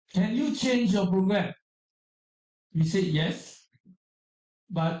 can you change your program? We said yes,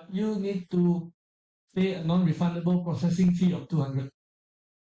 but you need to pay a non-refundable processing fee of 200.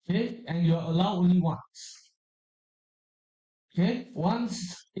 Okay, and you're allowed only once. Okay,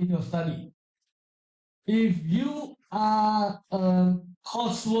 once in your study. If you are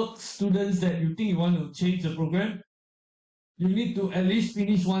coursework students that you think you want to change the program, you need to at least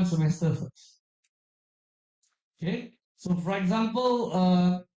finish 1 semester first. Okay, so for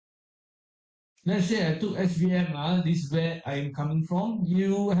example, let's say I took SVM, this is where I am coming from.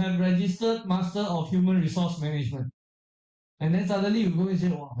 You have registered Master of Human Resource Management. And then suddenly you go and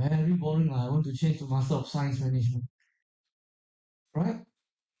say, oh, very boring, I want to change to Master of Science Management. Right?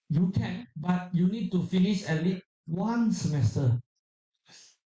 You can, but you need to finish at least 1 semester.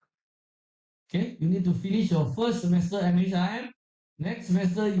 Okay, you need to finish your first semester MHRM. Next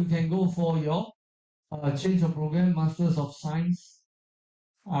semester, you can go for your change of program, Masters of Science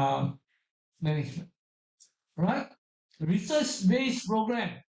Management. Right? Research-based program.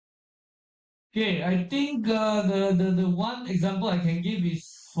 Okay, I think the one example I can give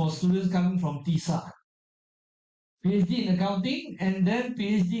is for students coming from TISA. PhD in accounting and then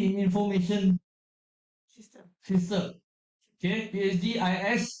PhD in information system. Okay, PhD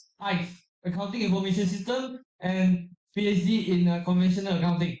IS, accounting information system, and PhD in conventional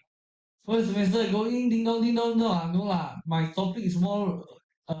accounting. First semester going ding dong, no lah. My topic is more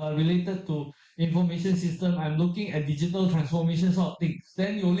related to information system. I'm looking at digital transformation sort of things.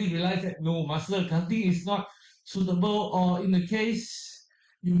 Then you only realize that no, master accounting is not suitable, or in the case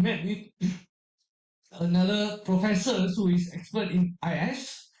you met with another professor who is expert in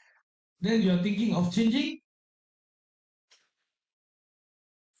IS, then you are thinking of changing.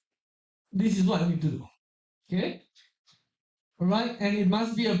 This is what I need to do. Okay? Alright, and it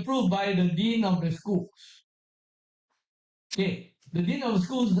must be approved by the dean of the schools. Okay, the dean of the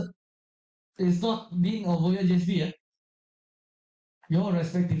schools is not dean of OYGSB, your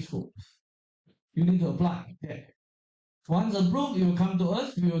respective schools. You need to apply there. Once approved, you will come to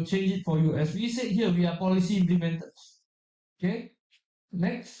us, we will change it for you. As we said here, we are policy implementers. Okay,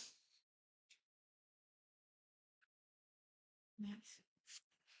 next.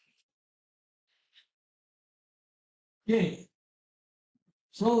 Okay.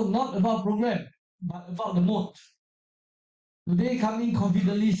 So not about program, but about the mode. Today come in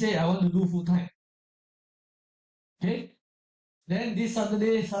confidently say I want to do full time. Okay. Then this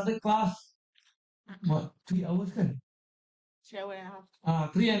Saturday started class. What 3 hours kan? 3 hour and a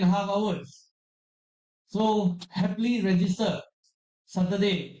half. 3.5 hours. So happily register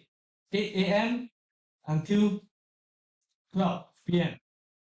Saturday 8 a.m. until 12 p.m.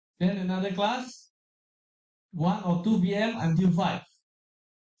 Then another class 1 or 2 p.m. until 5.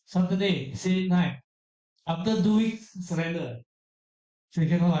 Saturday same time. After 2 weeks surrender. Say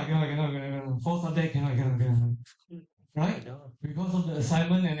cannot. Fourth subject cannot. Right? Because of the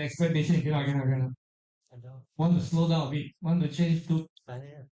assignment and expectation cannot. Want to slow down a bit. Want to change to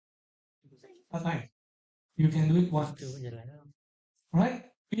part time. You can do it once. Right?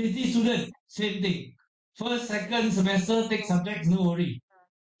 PhD student, same thing. First, second semester, take subjects, no worry.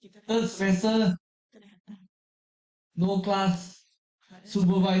 Third semester, no class.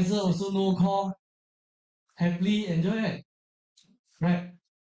 Supervisor also no call. Happily enjoy it. Right?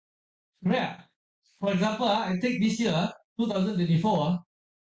 Right? For example, I take this year, 2024,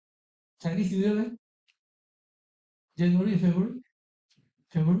 Chinese New Year, right? January, February?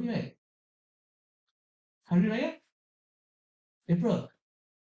 February, right? Hari Raya? April.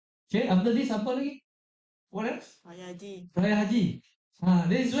 Okay, after this, apa lagi? What else? Raya Haji. Raya Haji.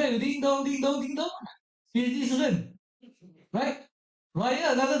 This way, ding dong. PhD student. Right?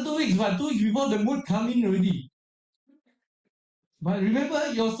 Raya, another 2 weeks, but 2 weeks before the mood come in already. But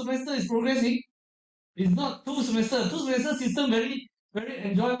remember, your semester is progressing. It's not 2 semester. 2 semester system very, very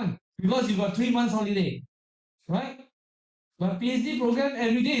enjoyment because you got 3 months holiday. Right? But PhD program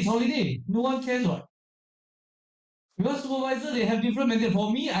every day is holiday. No one cares what. Because supervisor, they have different method.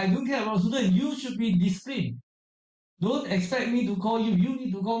 For me, I don't care about student. You should be disciplined. Don't expect me to call you. You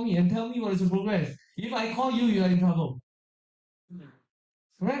need to call me and tell me what is the progress. If I call you, you are in trouble.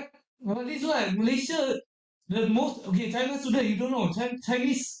 Correct? But this one, Malaysia, the most, okay, China student, you don't know.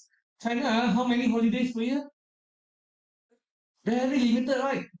 China, how many holidays per year? Very limited,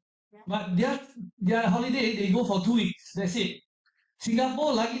 right? But their holiday, they go for 2 weeks. That's it.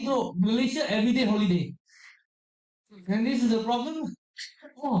 Singapore, lagi tu, Malaysia, everyday holiday. And this is the problem.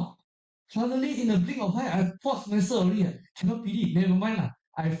 Oh, suddenly in a blink of eye, I fourth semester already. Cannot PD, never mind lah.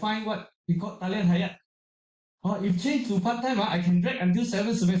 I find what we call talian hayat. Or if change to part time, I can drag until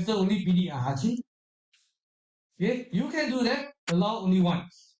 7th semester only PD. Okay, you can do that. Allow only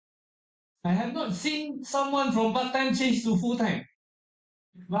once. I have not seen someone from part time change to full time,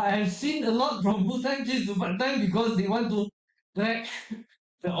 but I have seen a lot from full time change to part time because they want to drag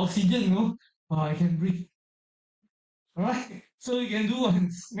the oxygen. I can breathe. Alright, so you can do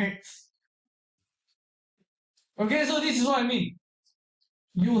once. Next. Okay, so this is what I mean.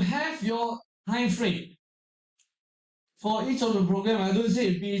 You have your time frame for each of the program. I don't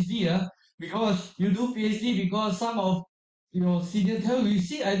say PhD, because you do PhD because some of your senior tell you,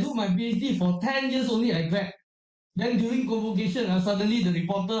 see, I do my PhD for 10 years only, I grad. Then during convocation, suddenly the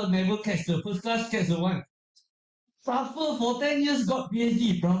reporter never catch the first class, catch the one. Suffer for 10 years, got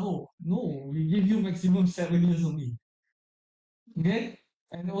PhD, bravo. No, we give you maximum 7 years only. Okay?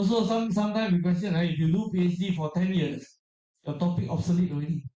 And also sometimes we question, if you do PhD for 10 years, your topic obsolete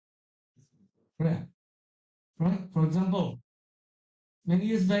already. Right? Right? For example, many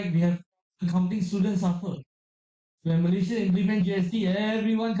years back, we have accounting students suffer. When Malaysia implement GST,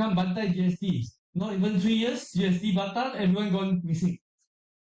 everyone come bantai GST. Not even 3 years, GST batal, everyone gone missing.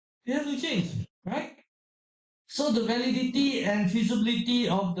 They have to change, right? So the validity and feasibility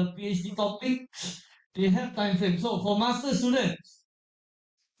of the PhD topic, they have time frame. So for master students,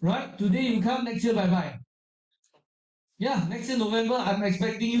 right? Today you come, next year bye-bye. Yeah, next year November, I'm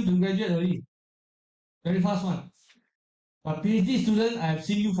expecting you to graduate already. Very fast one. But PhD student, I have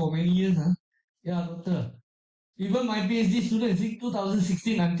seen you for many years. Yeah, doctor. Even my PhD student, since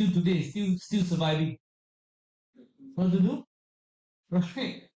 2016 until today, still surviving. What to do?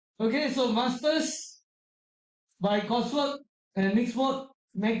 Right. Okay, so masters by coursework and mixed mode,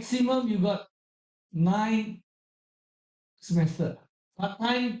 maximum you got 9 semester. Part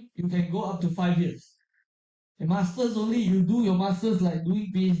time you can go up to 5 years. A masters only, you do your masters like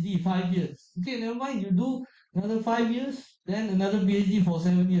doing PhD 5 years. Okay, never mind, you do another 5 years, then another PhD for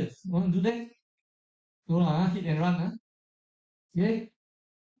 7 years. Want to do that? No, hit and run. Okay.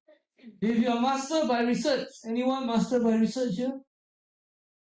 If you are master by research, anyone master by research here?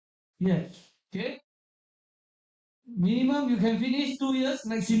 Yes. Okay. Minimum you can finish 2 years,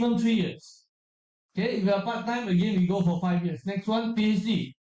 maximum 3 years. Okay, if you are part-time, again we go for 5 years. Next one,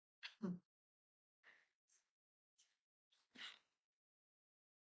 PhD.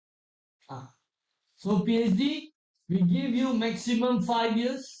 So PhD, We give you maximum 5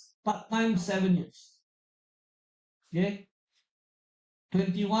 years, part-time 7 years. Okay?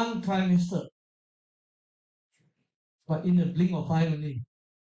 21 trimester. But in the blink of eye only.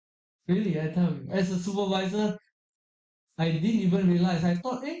 Really, I tell you. As a supervisor, I didn't even realize. I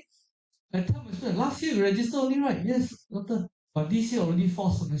thought, I tell my student, last year you register only, right? Yes, doctor. But this year already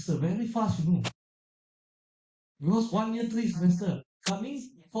 4 semester. Very fast, you know. Because 1 year 3 semester. Coming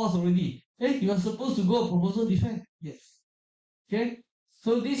 4th already. You are supposed to go proposal defense. Yes. Okay?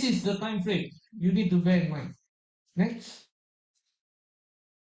 So this is the time frame you need to bear in mind. Next.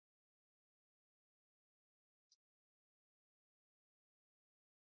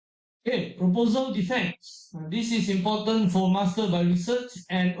 Okay, proposal defense. This is important for master by research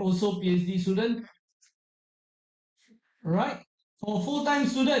and also PhD student. Right? For full-time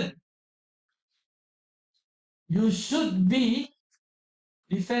student, you should be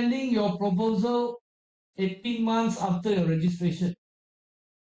defending your proposal 18 months after your registration.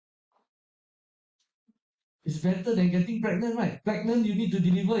 It's better than getting pregnant, right? Pregnant, you need to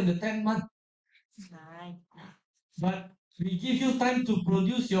deliver in the 10th month. Nine. But we give you time to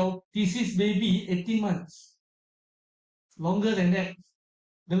produce your thesis baby 18 months. Longer than that.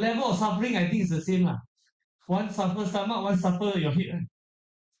 The level of suffering, I think, is the same. One suffer stomach, one suffer your head.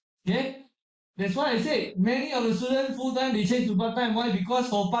 Okay? That's why I say many of the students full-time, they change to part-time. Why? Because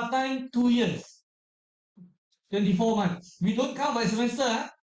for part-time, 2 years. 24 months. We don't count by semester.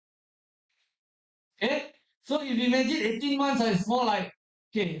 Okay? So if you imagine 18 months, it's more like,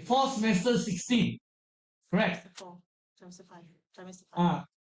 4 semesters, 16. Correct? 4. Trimester 5. Trimester 5.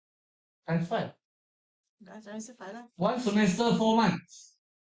 Times 5. Trimester 5 lah. 1 semester, 4 months.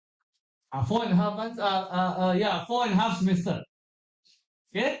 4.5 months. 4.5 semester.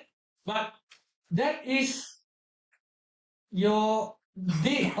 Okay? But that is your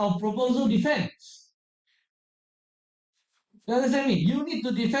date of proposal defense. You understand me? You need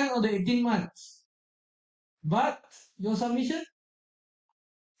to defend on the 18 months. But your submission,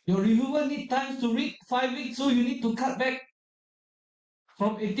 your reviewer need time to read 5 weeks, so you need to cut back.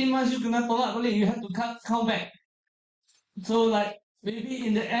 From 18 months, you cannot tolak balik. You have to count back. So like maybe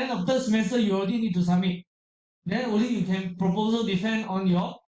in the end of 3rd semester, you already need to submit. Then only you can proposal defend on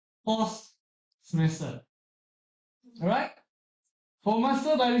your 4th semester. Alright? For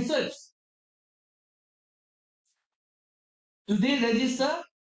master by research, today register,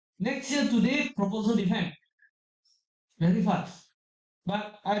 next year today proposal defend. Very fast.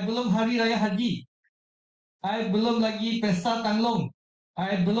 But I belum Hari Raya Haji. I belum lagi Pesta Tanglong.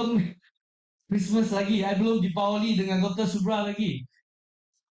 I belum Christmas lagi. I belum Deepawali dengan Dr. Subra lagi.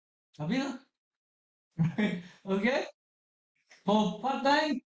 Tapi lah. Okay? For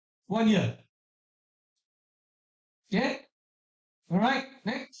part-time, 1 year. Okay? Alright,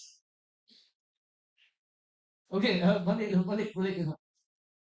 next. Okay, balik.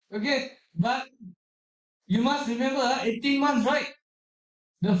 Okay, but you must remember 18 months, right?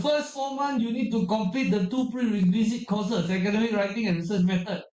 The first 4 months, you need to complete the 2 prerequisite courses, academic writing and research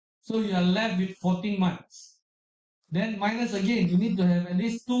method. So you are left with 14 months. Then minus again, you need to have at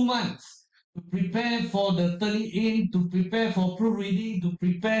least 2 months to prepare for the turning in, to prepare for proofreading, to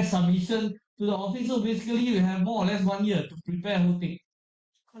prepare submission to the office. So basically, you have more or less 1 year to prepare whole thing.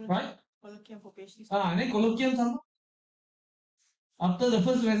 Right? Colloquium for PhD. And then colloquium sama. After the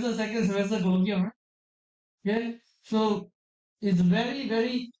first semester, second semester, colloquium, right? Okay? So it's very,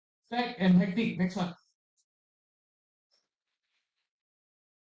 very packed and hectic. Next one.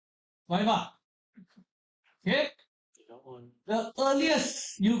 Viva. Okay? The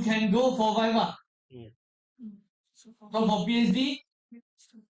earliest you can go for Viva. So for PhD,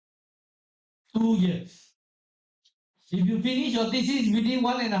 2 years. If you finish your thesis within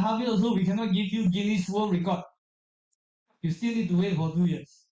 1.5 years or so, we cannot give you Guinness World Record. You still need to wait for 2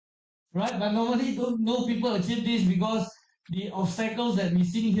 years. Right? But normally no people achieve this because the obstacles that we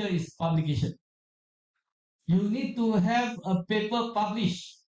see here is publication. You need to have a paper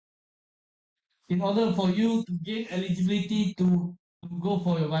published in order for you to gain eligibility to go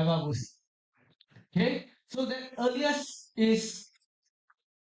for your Viva post. Okay? So the earliest is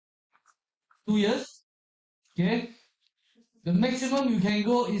 2 years. Okay? The maximum you can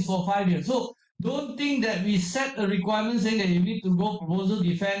go is for 5 years. So don't think that we set a requirement saying that you need to go proposal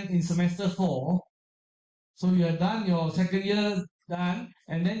defense in semester 4. So you have done your second year done,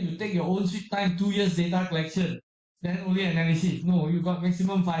 and then you take your own sweet time, 2 years data collection, then only analysis. No, you got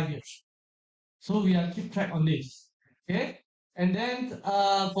maximum 5 years. So we are keep track on this. Okay? And then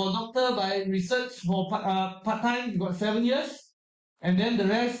for doctor by research for part-time, you got 7 years. And then the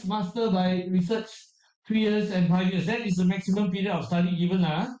rest master by research 3 years and 5 years. That is the maximum period of study given.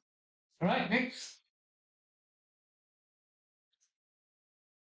 Alright, next.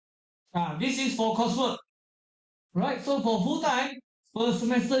 This is for coursework, right? So for full time, per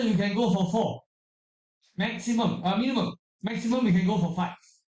semester you can go for 4. Minimum. Maximum you can go for 5.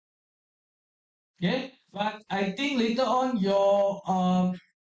 Okay, but I think later on your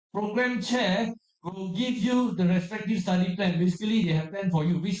program chair will give you the respective study plan. Basically, they have planned for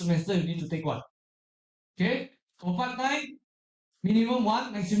you which semester you need to take what. Okay, for part time, minimum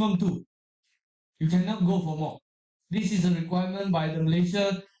 1, maximum 2. You cannot go for more. This is a requirement by the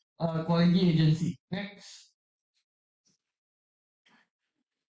Malaysia Quality Agency. Next.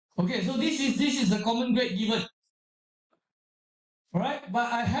 Okay, so this is the common grade given. Alright,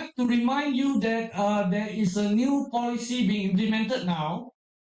 but I have to remind you that there is a new policy being implemented now.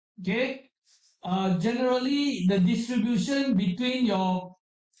 Okay, generally the distribution between your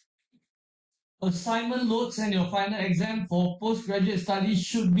assignment loads and your final exam for postgraduate studies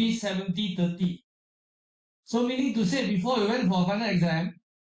should be 70-30. So meaning to say, before you went for a final exam,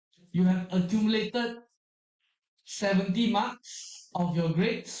 you have accumulated 70 marks of your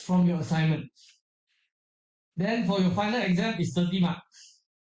grades from your assignment. Then for your final exam is 30 marks.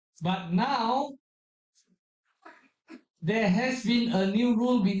 But now, there has been a new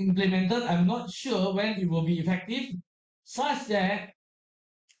rule being implemented. I'm not sure when it will be effective, such that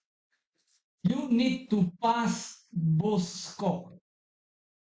you need to pass both score.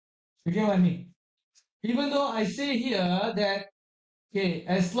 You get what I mean? Even though I say here that, okay,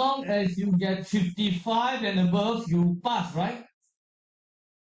 as long as you get 55 and above, you pass, right?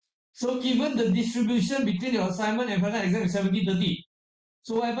 So given the distribution between your assignment and final exam is 70-30.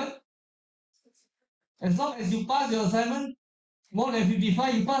 So what happened? As long as you pass your assignment, more than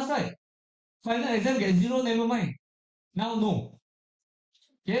 55, you pass, right? Final exam get 0, never mind. Now, no.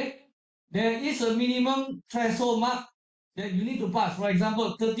 Okay? There is a minimum threshold mark that you need to pass. For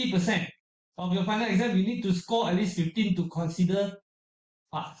example, 30% of your final exam, you need to score at least 15 to consider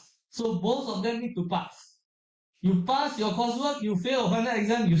pass. So both of them need to pass. You pass your coursework, you fail your final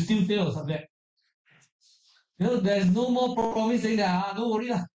exam, you still fail a subject. You know, there's no more promise saying that, don't worry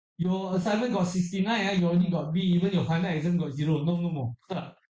lah. Your assignment got 69, you only got B, even your final exam got 0. No more.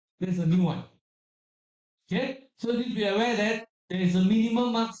 There's a new one. Okay? So you need to be aware that there is a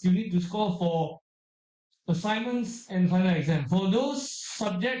minimum marks you need to score for assignments and final exam. For those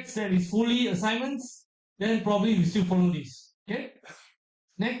subjects that is fully assignments, then probably you still follow this. Okay?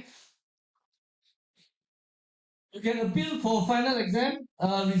 Next. You can appeal for final exam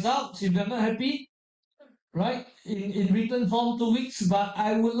results if you're not happy, right? In written form 2 weeks. But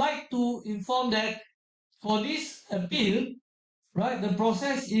I would like to inform that for this appeal, right, the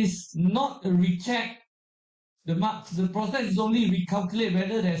process is not a recheck the marks. The process is only recalculate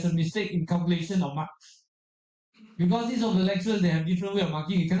whether there's a mistake in calculation of marks. Because these of the lecturers, they have different way of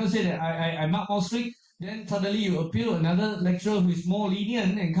marking. You cannot say that I mark more strict, then suddenly you appeal another lecturer who is more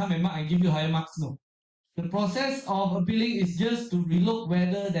lenient and come and mark and give you higher marks. No. The process of appealing is just to relook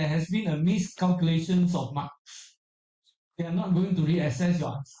whether there has been a miscalculations of marks. They are not going to reassess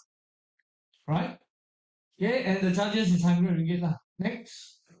your answer. Right? Okay, and the charges is 100 ringgit lah.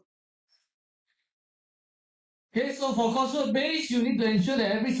 Next. Okay, so for coursework base, you need to ensure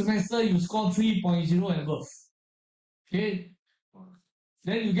that every semester you score 3.0 and above. Okay.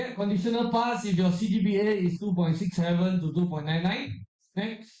 Then you get conditional pass if your CGPA is 2.67 to 2.99.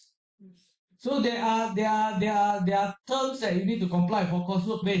 Next. So there are terms that you need to comply for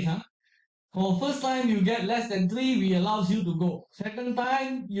coursework base. For first time you get less than 3, we allows you to go. Second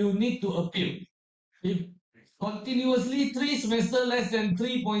time you need to appeal. If continuously 3 semester less than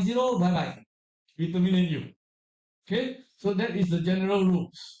 3.0, bye-bye. We terminate you. Okay, so that is the general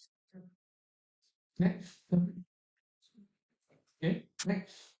rules. Next. Okay,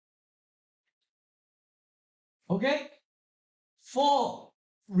 next. Okay, for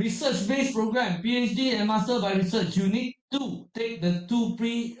research-based program, PhD and Master by Research, you need to take the 2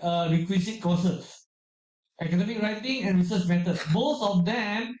 prerequisite courses. Academic writing and research methods. Both of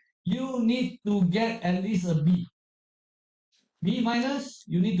them, you need to get at least a B. B minus,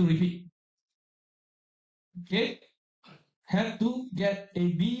 you need to repeat. Okay, have to get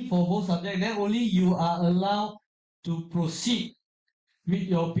a B for both subjects. Then only you are allowed to proceed with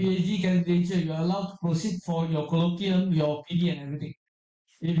your PhD candidature. You are allowed to proceed for your colloquium, your PD and everything.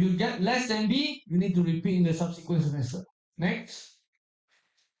 If you get less than B, you need to repeat in the subsequent semester. Next.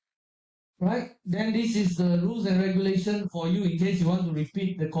 Right? Then this is the rules and regulation for you in case you want to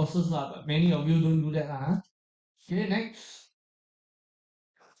repeat the courses, but many of you don't do that. Okay, next.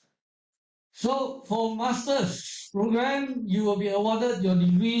 So for master's program, you will be awarded your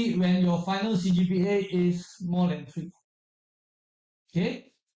degree when your final CGPA is more than 3.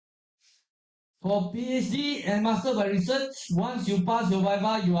 Okay? For PhD and Master by Research, once you pass your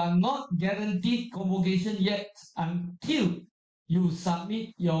Viva, you are not guaranteed convocation yet until you submit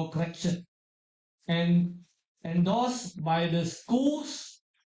your correction and endorsed by the schools,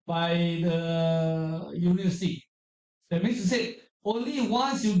 by the university. That means to say, only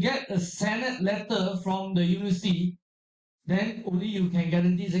once you get a Senate letter from the university, then only you can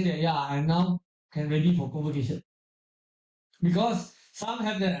guarantee saying that, yeah, I now can ready for convocation. Because some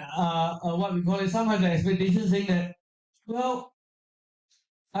have the what we call it, some have the expectation saying that, well,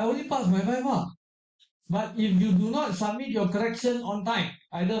 I only passed my Viva. But if you do not submit your correction on time,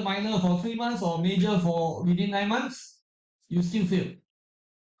 either minor for 3 months or major for within 9 months, you still fail.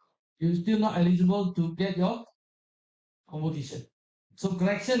 You're still not eligible to get your convocation. So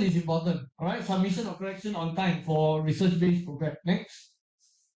correction is important. All right, submission of correction on time for research-based program. Next.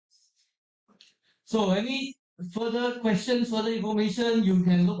 So any further questions, further information, you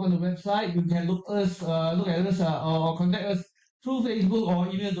can look on the website. You can look at us or contact us through Facebook or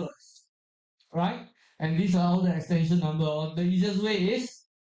email to us. Right? And these are all the extension number. The easiest way is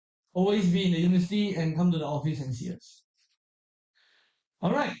always be in the university and come to the office and see us.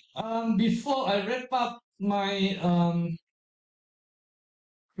 All right. Before I wrap up my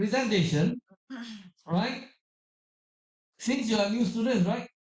presentation, right? Since you are new students, right?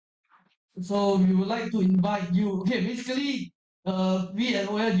 So we would like to invite you. Okay, basically, we at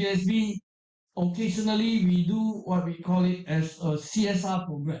OLGSB occasionally we do what we call it as a CSR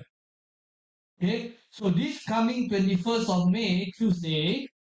program. Okay, so this coming 21st of May, Tuesday,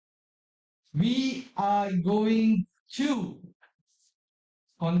 we are going to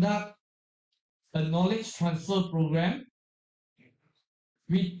conduct a knowledge transfer program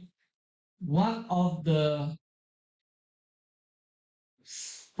with one of the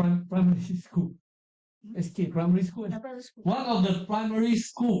primary school. SK Primary School. Primary school. One of the primary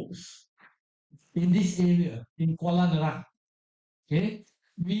schools in this area, in Kuala Nerang. Okay,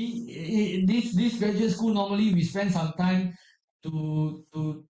 this graduate school normally we spend some time to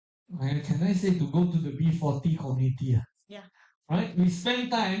can I say to go to the B40 community? Yeah. Right, we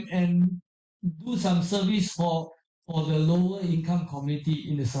spend time and do some service for the lower income community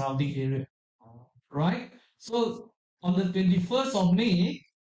in the surrounding area. Right, so on the 21st of May,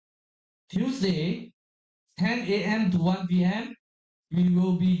 Tuesday, 10 a.m. to 1 p.m., we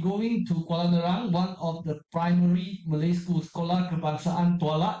will be going to Kuala Nerang, one of the primary Malay schools, Sekolah Kebangsaan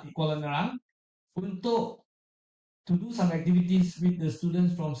Tualak di Kuala Nerang, untuk to do some activities with the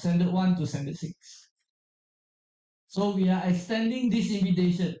students from Standard 1 to Standard 6. So we are extending this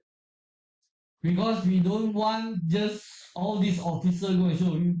invitation because we don't want just all these officers going to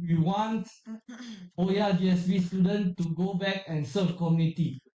show. We want OER GSB students to go back and serve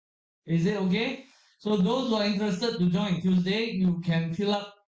community. Is it okay? So those who are interested to join Tuesday, you can fill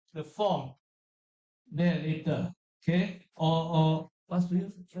up the form there later. Okay? Or what's to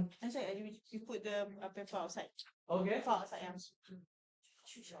you? That's right. You put the paper outside. Okay. Paper outside. Yeah.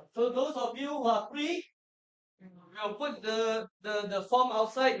 So those of you who are free, we'll put the form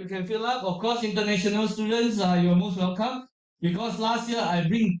outside. You can fill up. Of course, international students, you're most welcome. Because last year I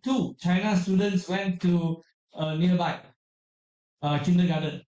bring 2 China students went to nearby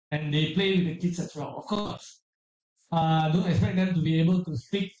kindergarten. And they play with the kids as well. Of course, don't expect them to be able to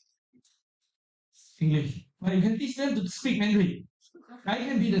speak English, but you can teach them to speak Mandarin. I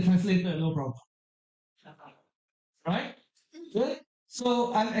can be the translator, no problem. Right? Good.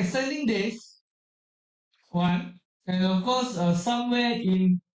 So I'm extending this one, and of course, somewhere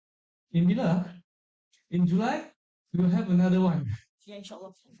in July, we will have another one. Yeah,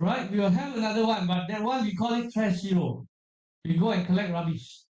 inshallah. Right? We will have another one, but that one we call it trash zero. We go and collect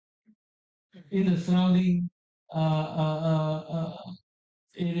rubbish in the surrounding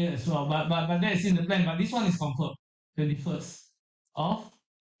area as well. But that's in the plan. But this one is confirmed, 21st of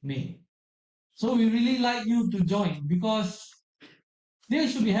May. So we really like you to join because they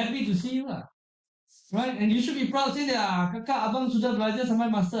should be happy to see you lah. Right? And you should be proud saying that kakak abang sudah belajar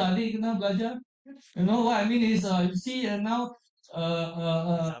sampai master, adik kena belajar. You know what I mean is you see now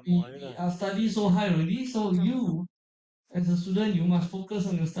we are studying so high already. So you as a student you must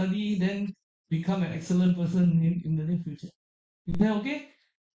focus on your study, then become an excellent person in the near future. Is that okay?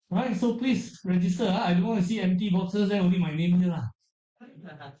 Right, so please register. I don't want to see empty boxes there, only my name here.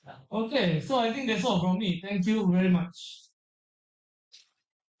 Okay, so I think that's all from me. Thank you very much.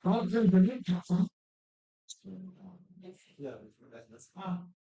 Yeah.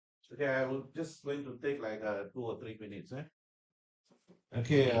 Okay, I will just going to take like 2 or 3 minutes.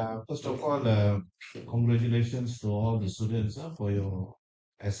 Okay, first of all, congratulations to all the students for your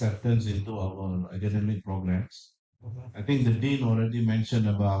acceptance into our academic programs. I think the dean already mentioned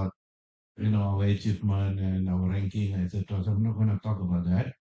about our achievement and our ranking, etc. So I'm not going to talk about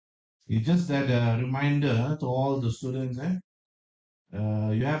that. It's just that a reminder to all the students,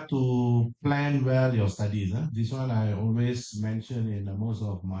 you have to plan well your studies. This one I always mention in most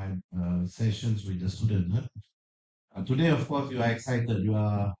of my sessions with the students. Today, of course, you are excited. You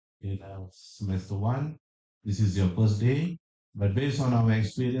are in semester one. This is your first day. But based on our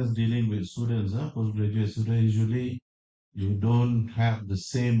experience dealing with students, postgraduate students, usually you don't have the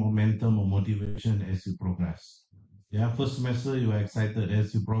same momentum or motivation as you progress. Yeah, first semester you are excited.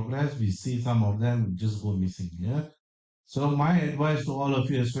 As you progress, we see some of them just go missing. Yeah. So my advice to all of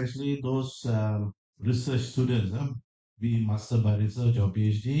you, especially those research students, be master by research or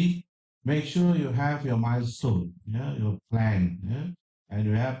PhD, make sure you have your milestone, yeah, your plan, yeah, and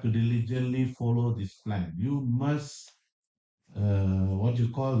you have to diligently follow this plan. You must what you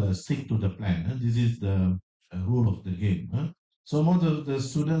call stick to the plan. This is the rule of the game. So most of the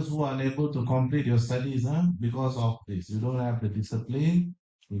students who are unable to complete your studies because of this, you don't have the discipline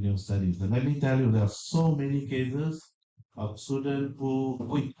in your studies. And let me tell you, there are so many cases of students who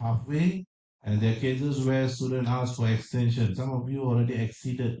quit halfway, and there are cases where students ask for extension. Some of you already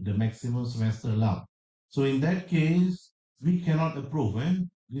exceeded the maximum semester allowed. So in that case, we cannot approve.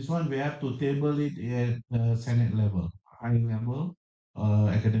 This one we have to table it at Senate level, high level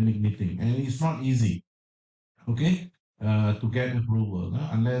academic meeting, and it's not easy. Okay, to get approval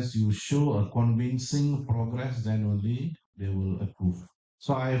unless you show a convincing progress, then only they will approve.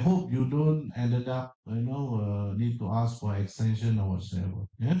 So I hope you don't ended up, need to ask for extension or whatsoever.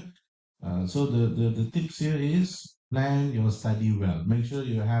 Yeah. So the tips here is plan your study well. Make sure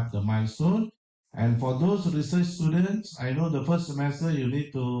you have the milestone. And for those research students, I know the first semester you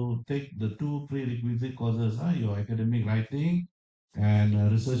need to take the two prerequisite courses, your academic writing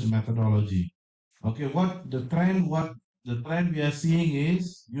and research methodology. Okay, what the trend we are seeing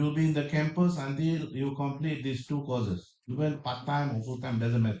is you'll be in the campus until you complete these two courses. Even part-time or full-time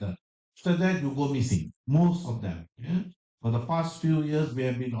doesn't matter. After that, you go missing. Most of them. Yeah. For the past few years, we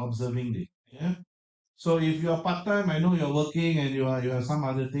have been observing this. Yeah. So if you are part-time, I know you're working and you have some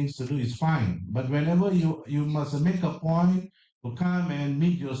other things to do, it's fine. But whenever you must make a point to come and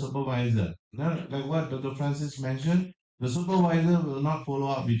meet your supervisor. Like what Dr. Francis mentioned, the supervisor will not follow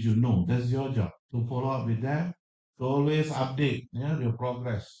up with you. No, that's your job to follow up with them, to always update your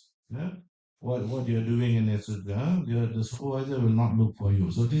progress. Yeah? What you're doing in etc. The supervisor will not look for you.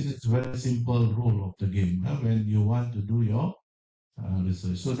 So this is very simple rule of the game when you want to do your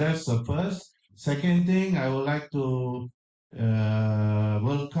research. So that's the first. Second thing, I would like to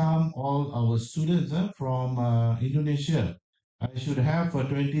welcome all our students from Indonesia. I should have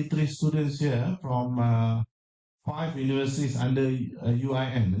 23 students here from 5 universities under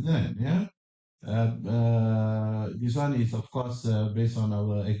UIN, isn't it? Yeah. This one is, of course, based on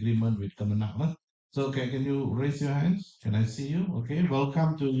our agreement with Kemenak. So, can you raise your hands? Can I see you? Okay,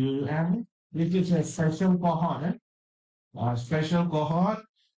 welcome to UIN. This is a special cohort. Special cohort.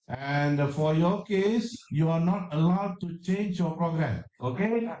 And for your case, you are not allowed to change your program.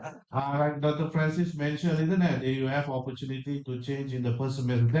 Okay? Like Dr. Francis mentioned, isn't it? You have opportunity to change in the first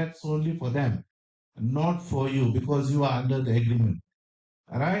semester. That's only for them, not for you, because you are under the agreement.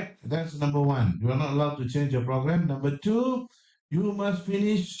 All right? That's number one. You are not allowed to change your program. Number two, you must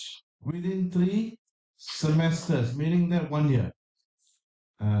finish within 3 semesters, meaning that 1 year.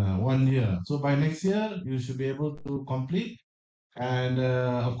 1 year. So by next year, you should be able to complete. And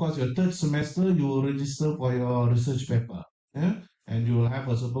of course, your third semester, you will register for your research paper. Yeah? And you will have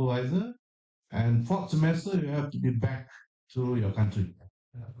a supervisor. And fourth semester, you have to be back to your country.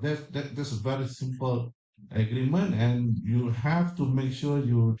 That's a very simple agreement, and you have to make sure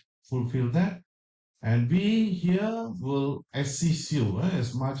you fulfill that. And we here will assist you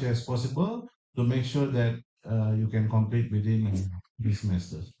as much as possible to make sure that you can complete within these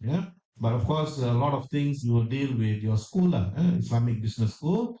semesters. Yeah. But of course, a lot of things you will deal with your school, Islamic Business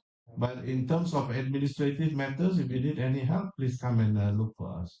School. But in terms of administrative matters, if you need any help, please come and look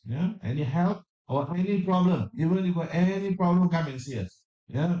for us. Yeah. Any help or any problem, even if you got any problem, come and see us.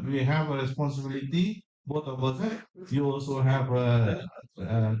 Yeah. We have a responsibility, both of us. You also have a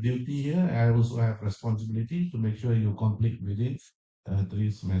duty here. I also have responsibility to make sure you complete within 3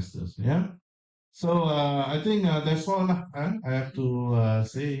 semesters. Yeah. So I think that's all I have to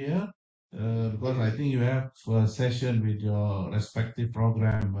say here. Because I think you have a session with your respective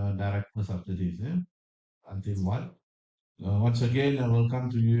program directors after this, yeah? Until what? Once again, welcome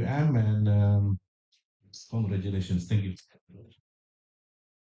to UM and congratulations. Thank you.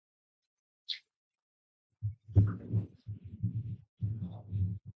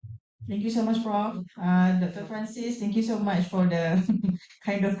 Thank you so much, Prof. Dr. Francis, thank you so much for the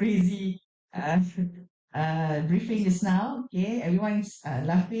kind of crazy uh, briefing just now. Okay, everyone's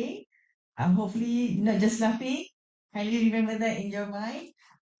laughing. Hopefully, not just laughing. Kindly remember that in your mind.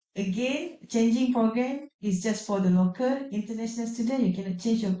 Again, changing program is just for the local international student. You cannot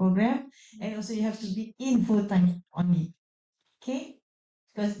change your program, and also you have to be in full time only. Okay,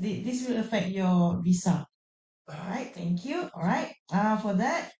 because this will affect your visa. All right, thank you. All right, for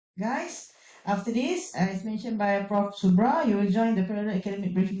that, guys, after this, as mentioned by Prof. Subra, you will join the parallel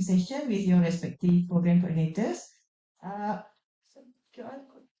academic briefing session with your respective program coordinators. QR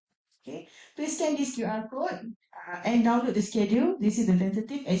code. Okay, please scan this QR code and download the schedule. This is the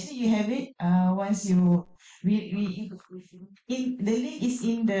tentative. Actually, you have it once you we in the link is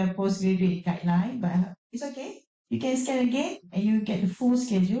in the postgraduate guideline, but it's okay. You can scan again and you get the full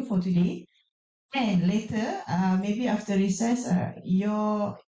schedule for today. And later, maybe after recess,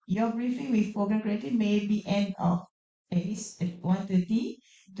 your briefing with program creative may be end of at least at 1:30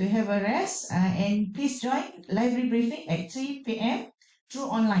 to have a rest. And please join library briefing at 3 p.m. through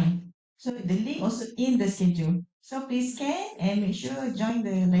online. So the link also in the schedule. So please scan and make sure join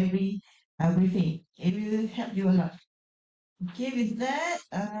the library briefing. It will help you a lot. Okay, with that,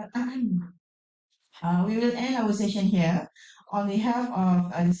 we will end our session here. On behalf of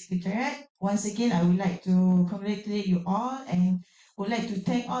the Secretariat, once again, I would like to congratulate you all and would like to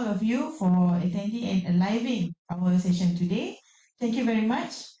thank all of you for attending and enlivening our session today. Thank you very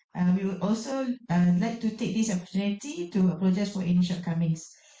much. We would also like to take this opportunity to apologize for any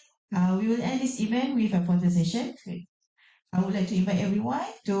shortcomings. We will end this event with a photo session. I would like to invite everyone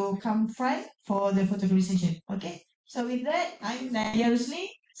to come front for the photography session. Okay. So with that, I'm Nadia Rusli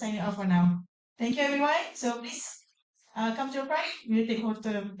signing off for now. Thank you, everyone. So please come to the front. We'll take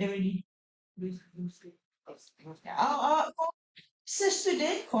photo of everybody. For research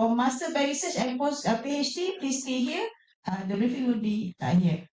student, for Master by Research and Post PhD, please stay here. The briefing will be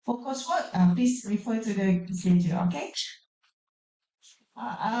here. For coursework, please refer to the schedule. Okay.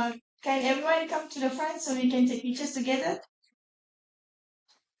 Can everyone come to the front so we can take pictures together?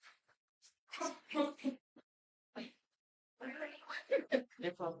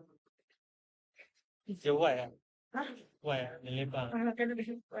 Dia white ah? White ah, yang lebar. Kena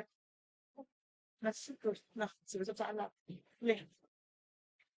buat. Nasi terus. Nah, sebesar anak. Ni.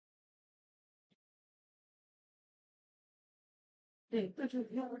 Dia kan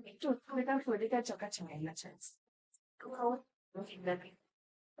dia kan cakap macam mana chance. Kau mungkin dah ni.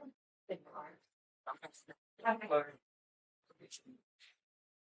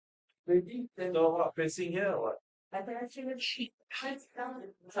 Ready? So what, facing here or what? I think actually she hides down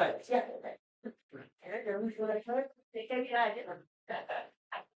inside. Yeah. And then we feel like her. They can be like it.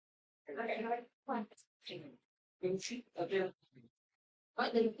 Okay, one.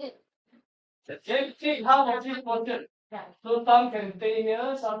 What they did. The same thing, how was it important? Yeah. So some can stay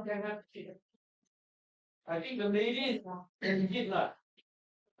here, some can have children. I think the ladies can give lah.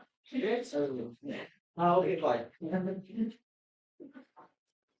 Yes. Okay, fine.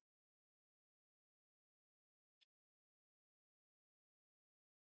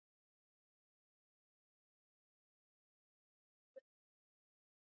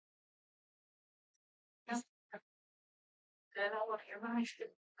 Then I want to hear my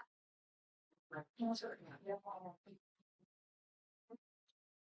shit.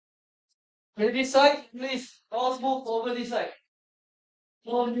 This side, please. All move over this side.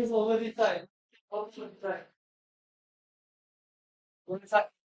 All move over this side. All to this side. One side.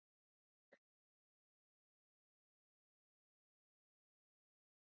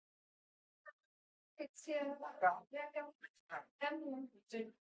 It's here.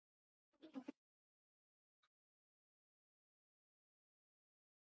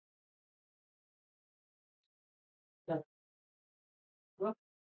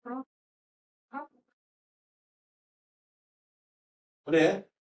 Boleh eh?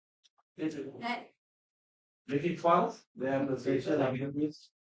 Make it fast. Then the station again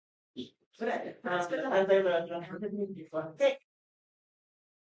please. Okay.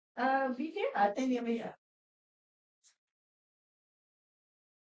 Video, I think you may. Yeah.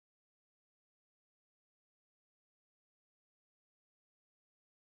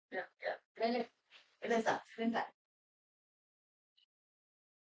 Sebentar.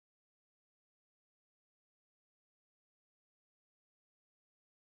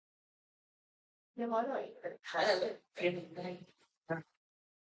 Dia malu. Gracias.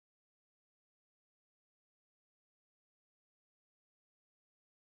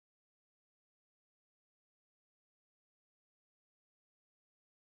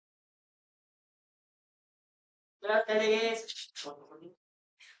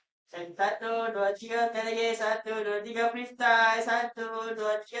 Satu, dua, tiga, sekali lagi. Satu, dua, tiga, freestyle. Satu,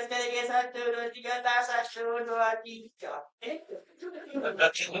 dua, tiga, sekali lagi. Satu, dua, tiga, tas. Satu, dua, tiga.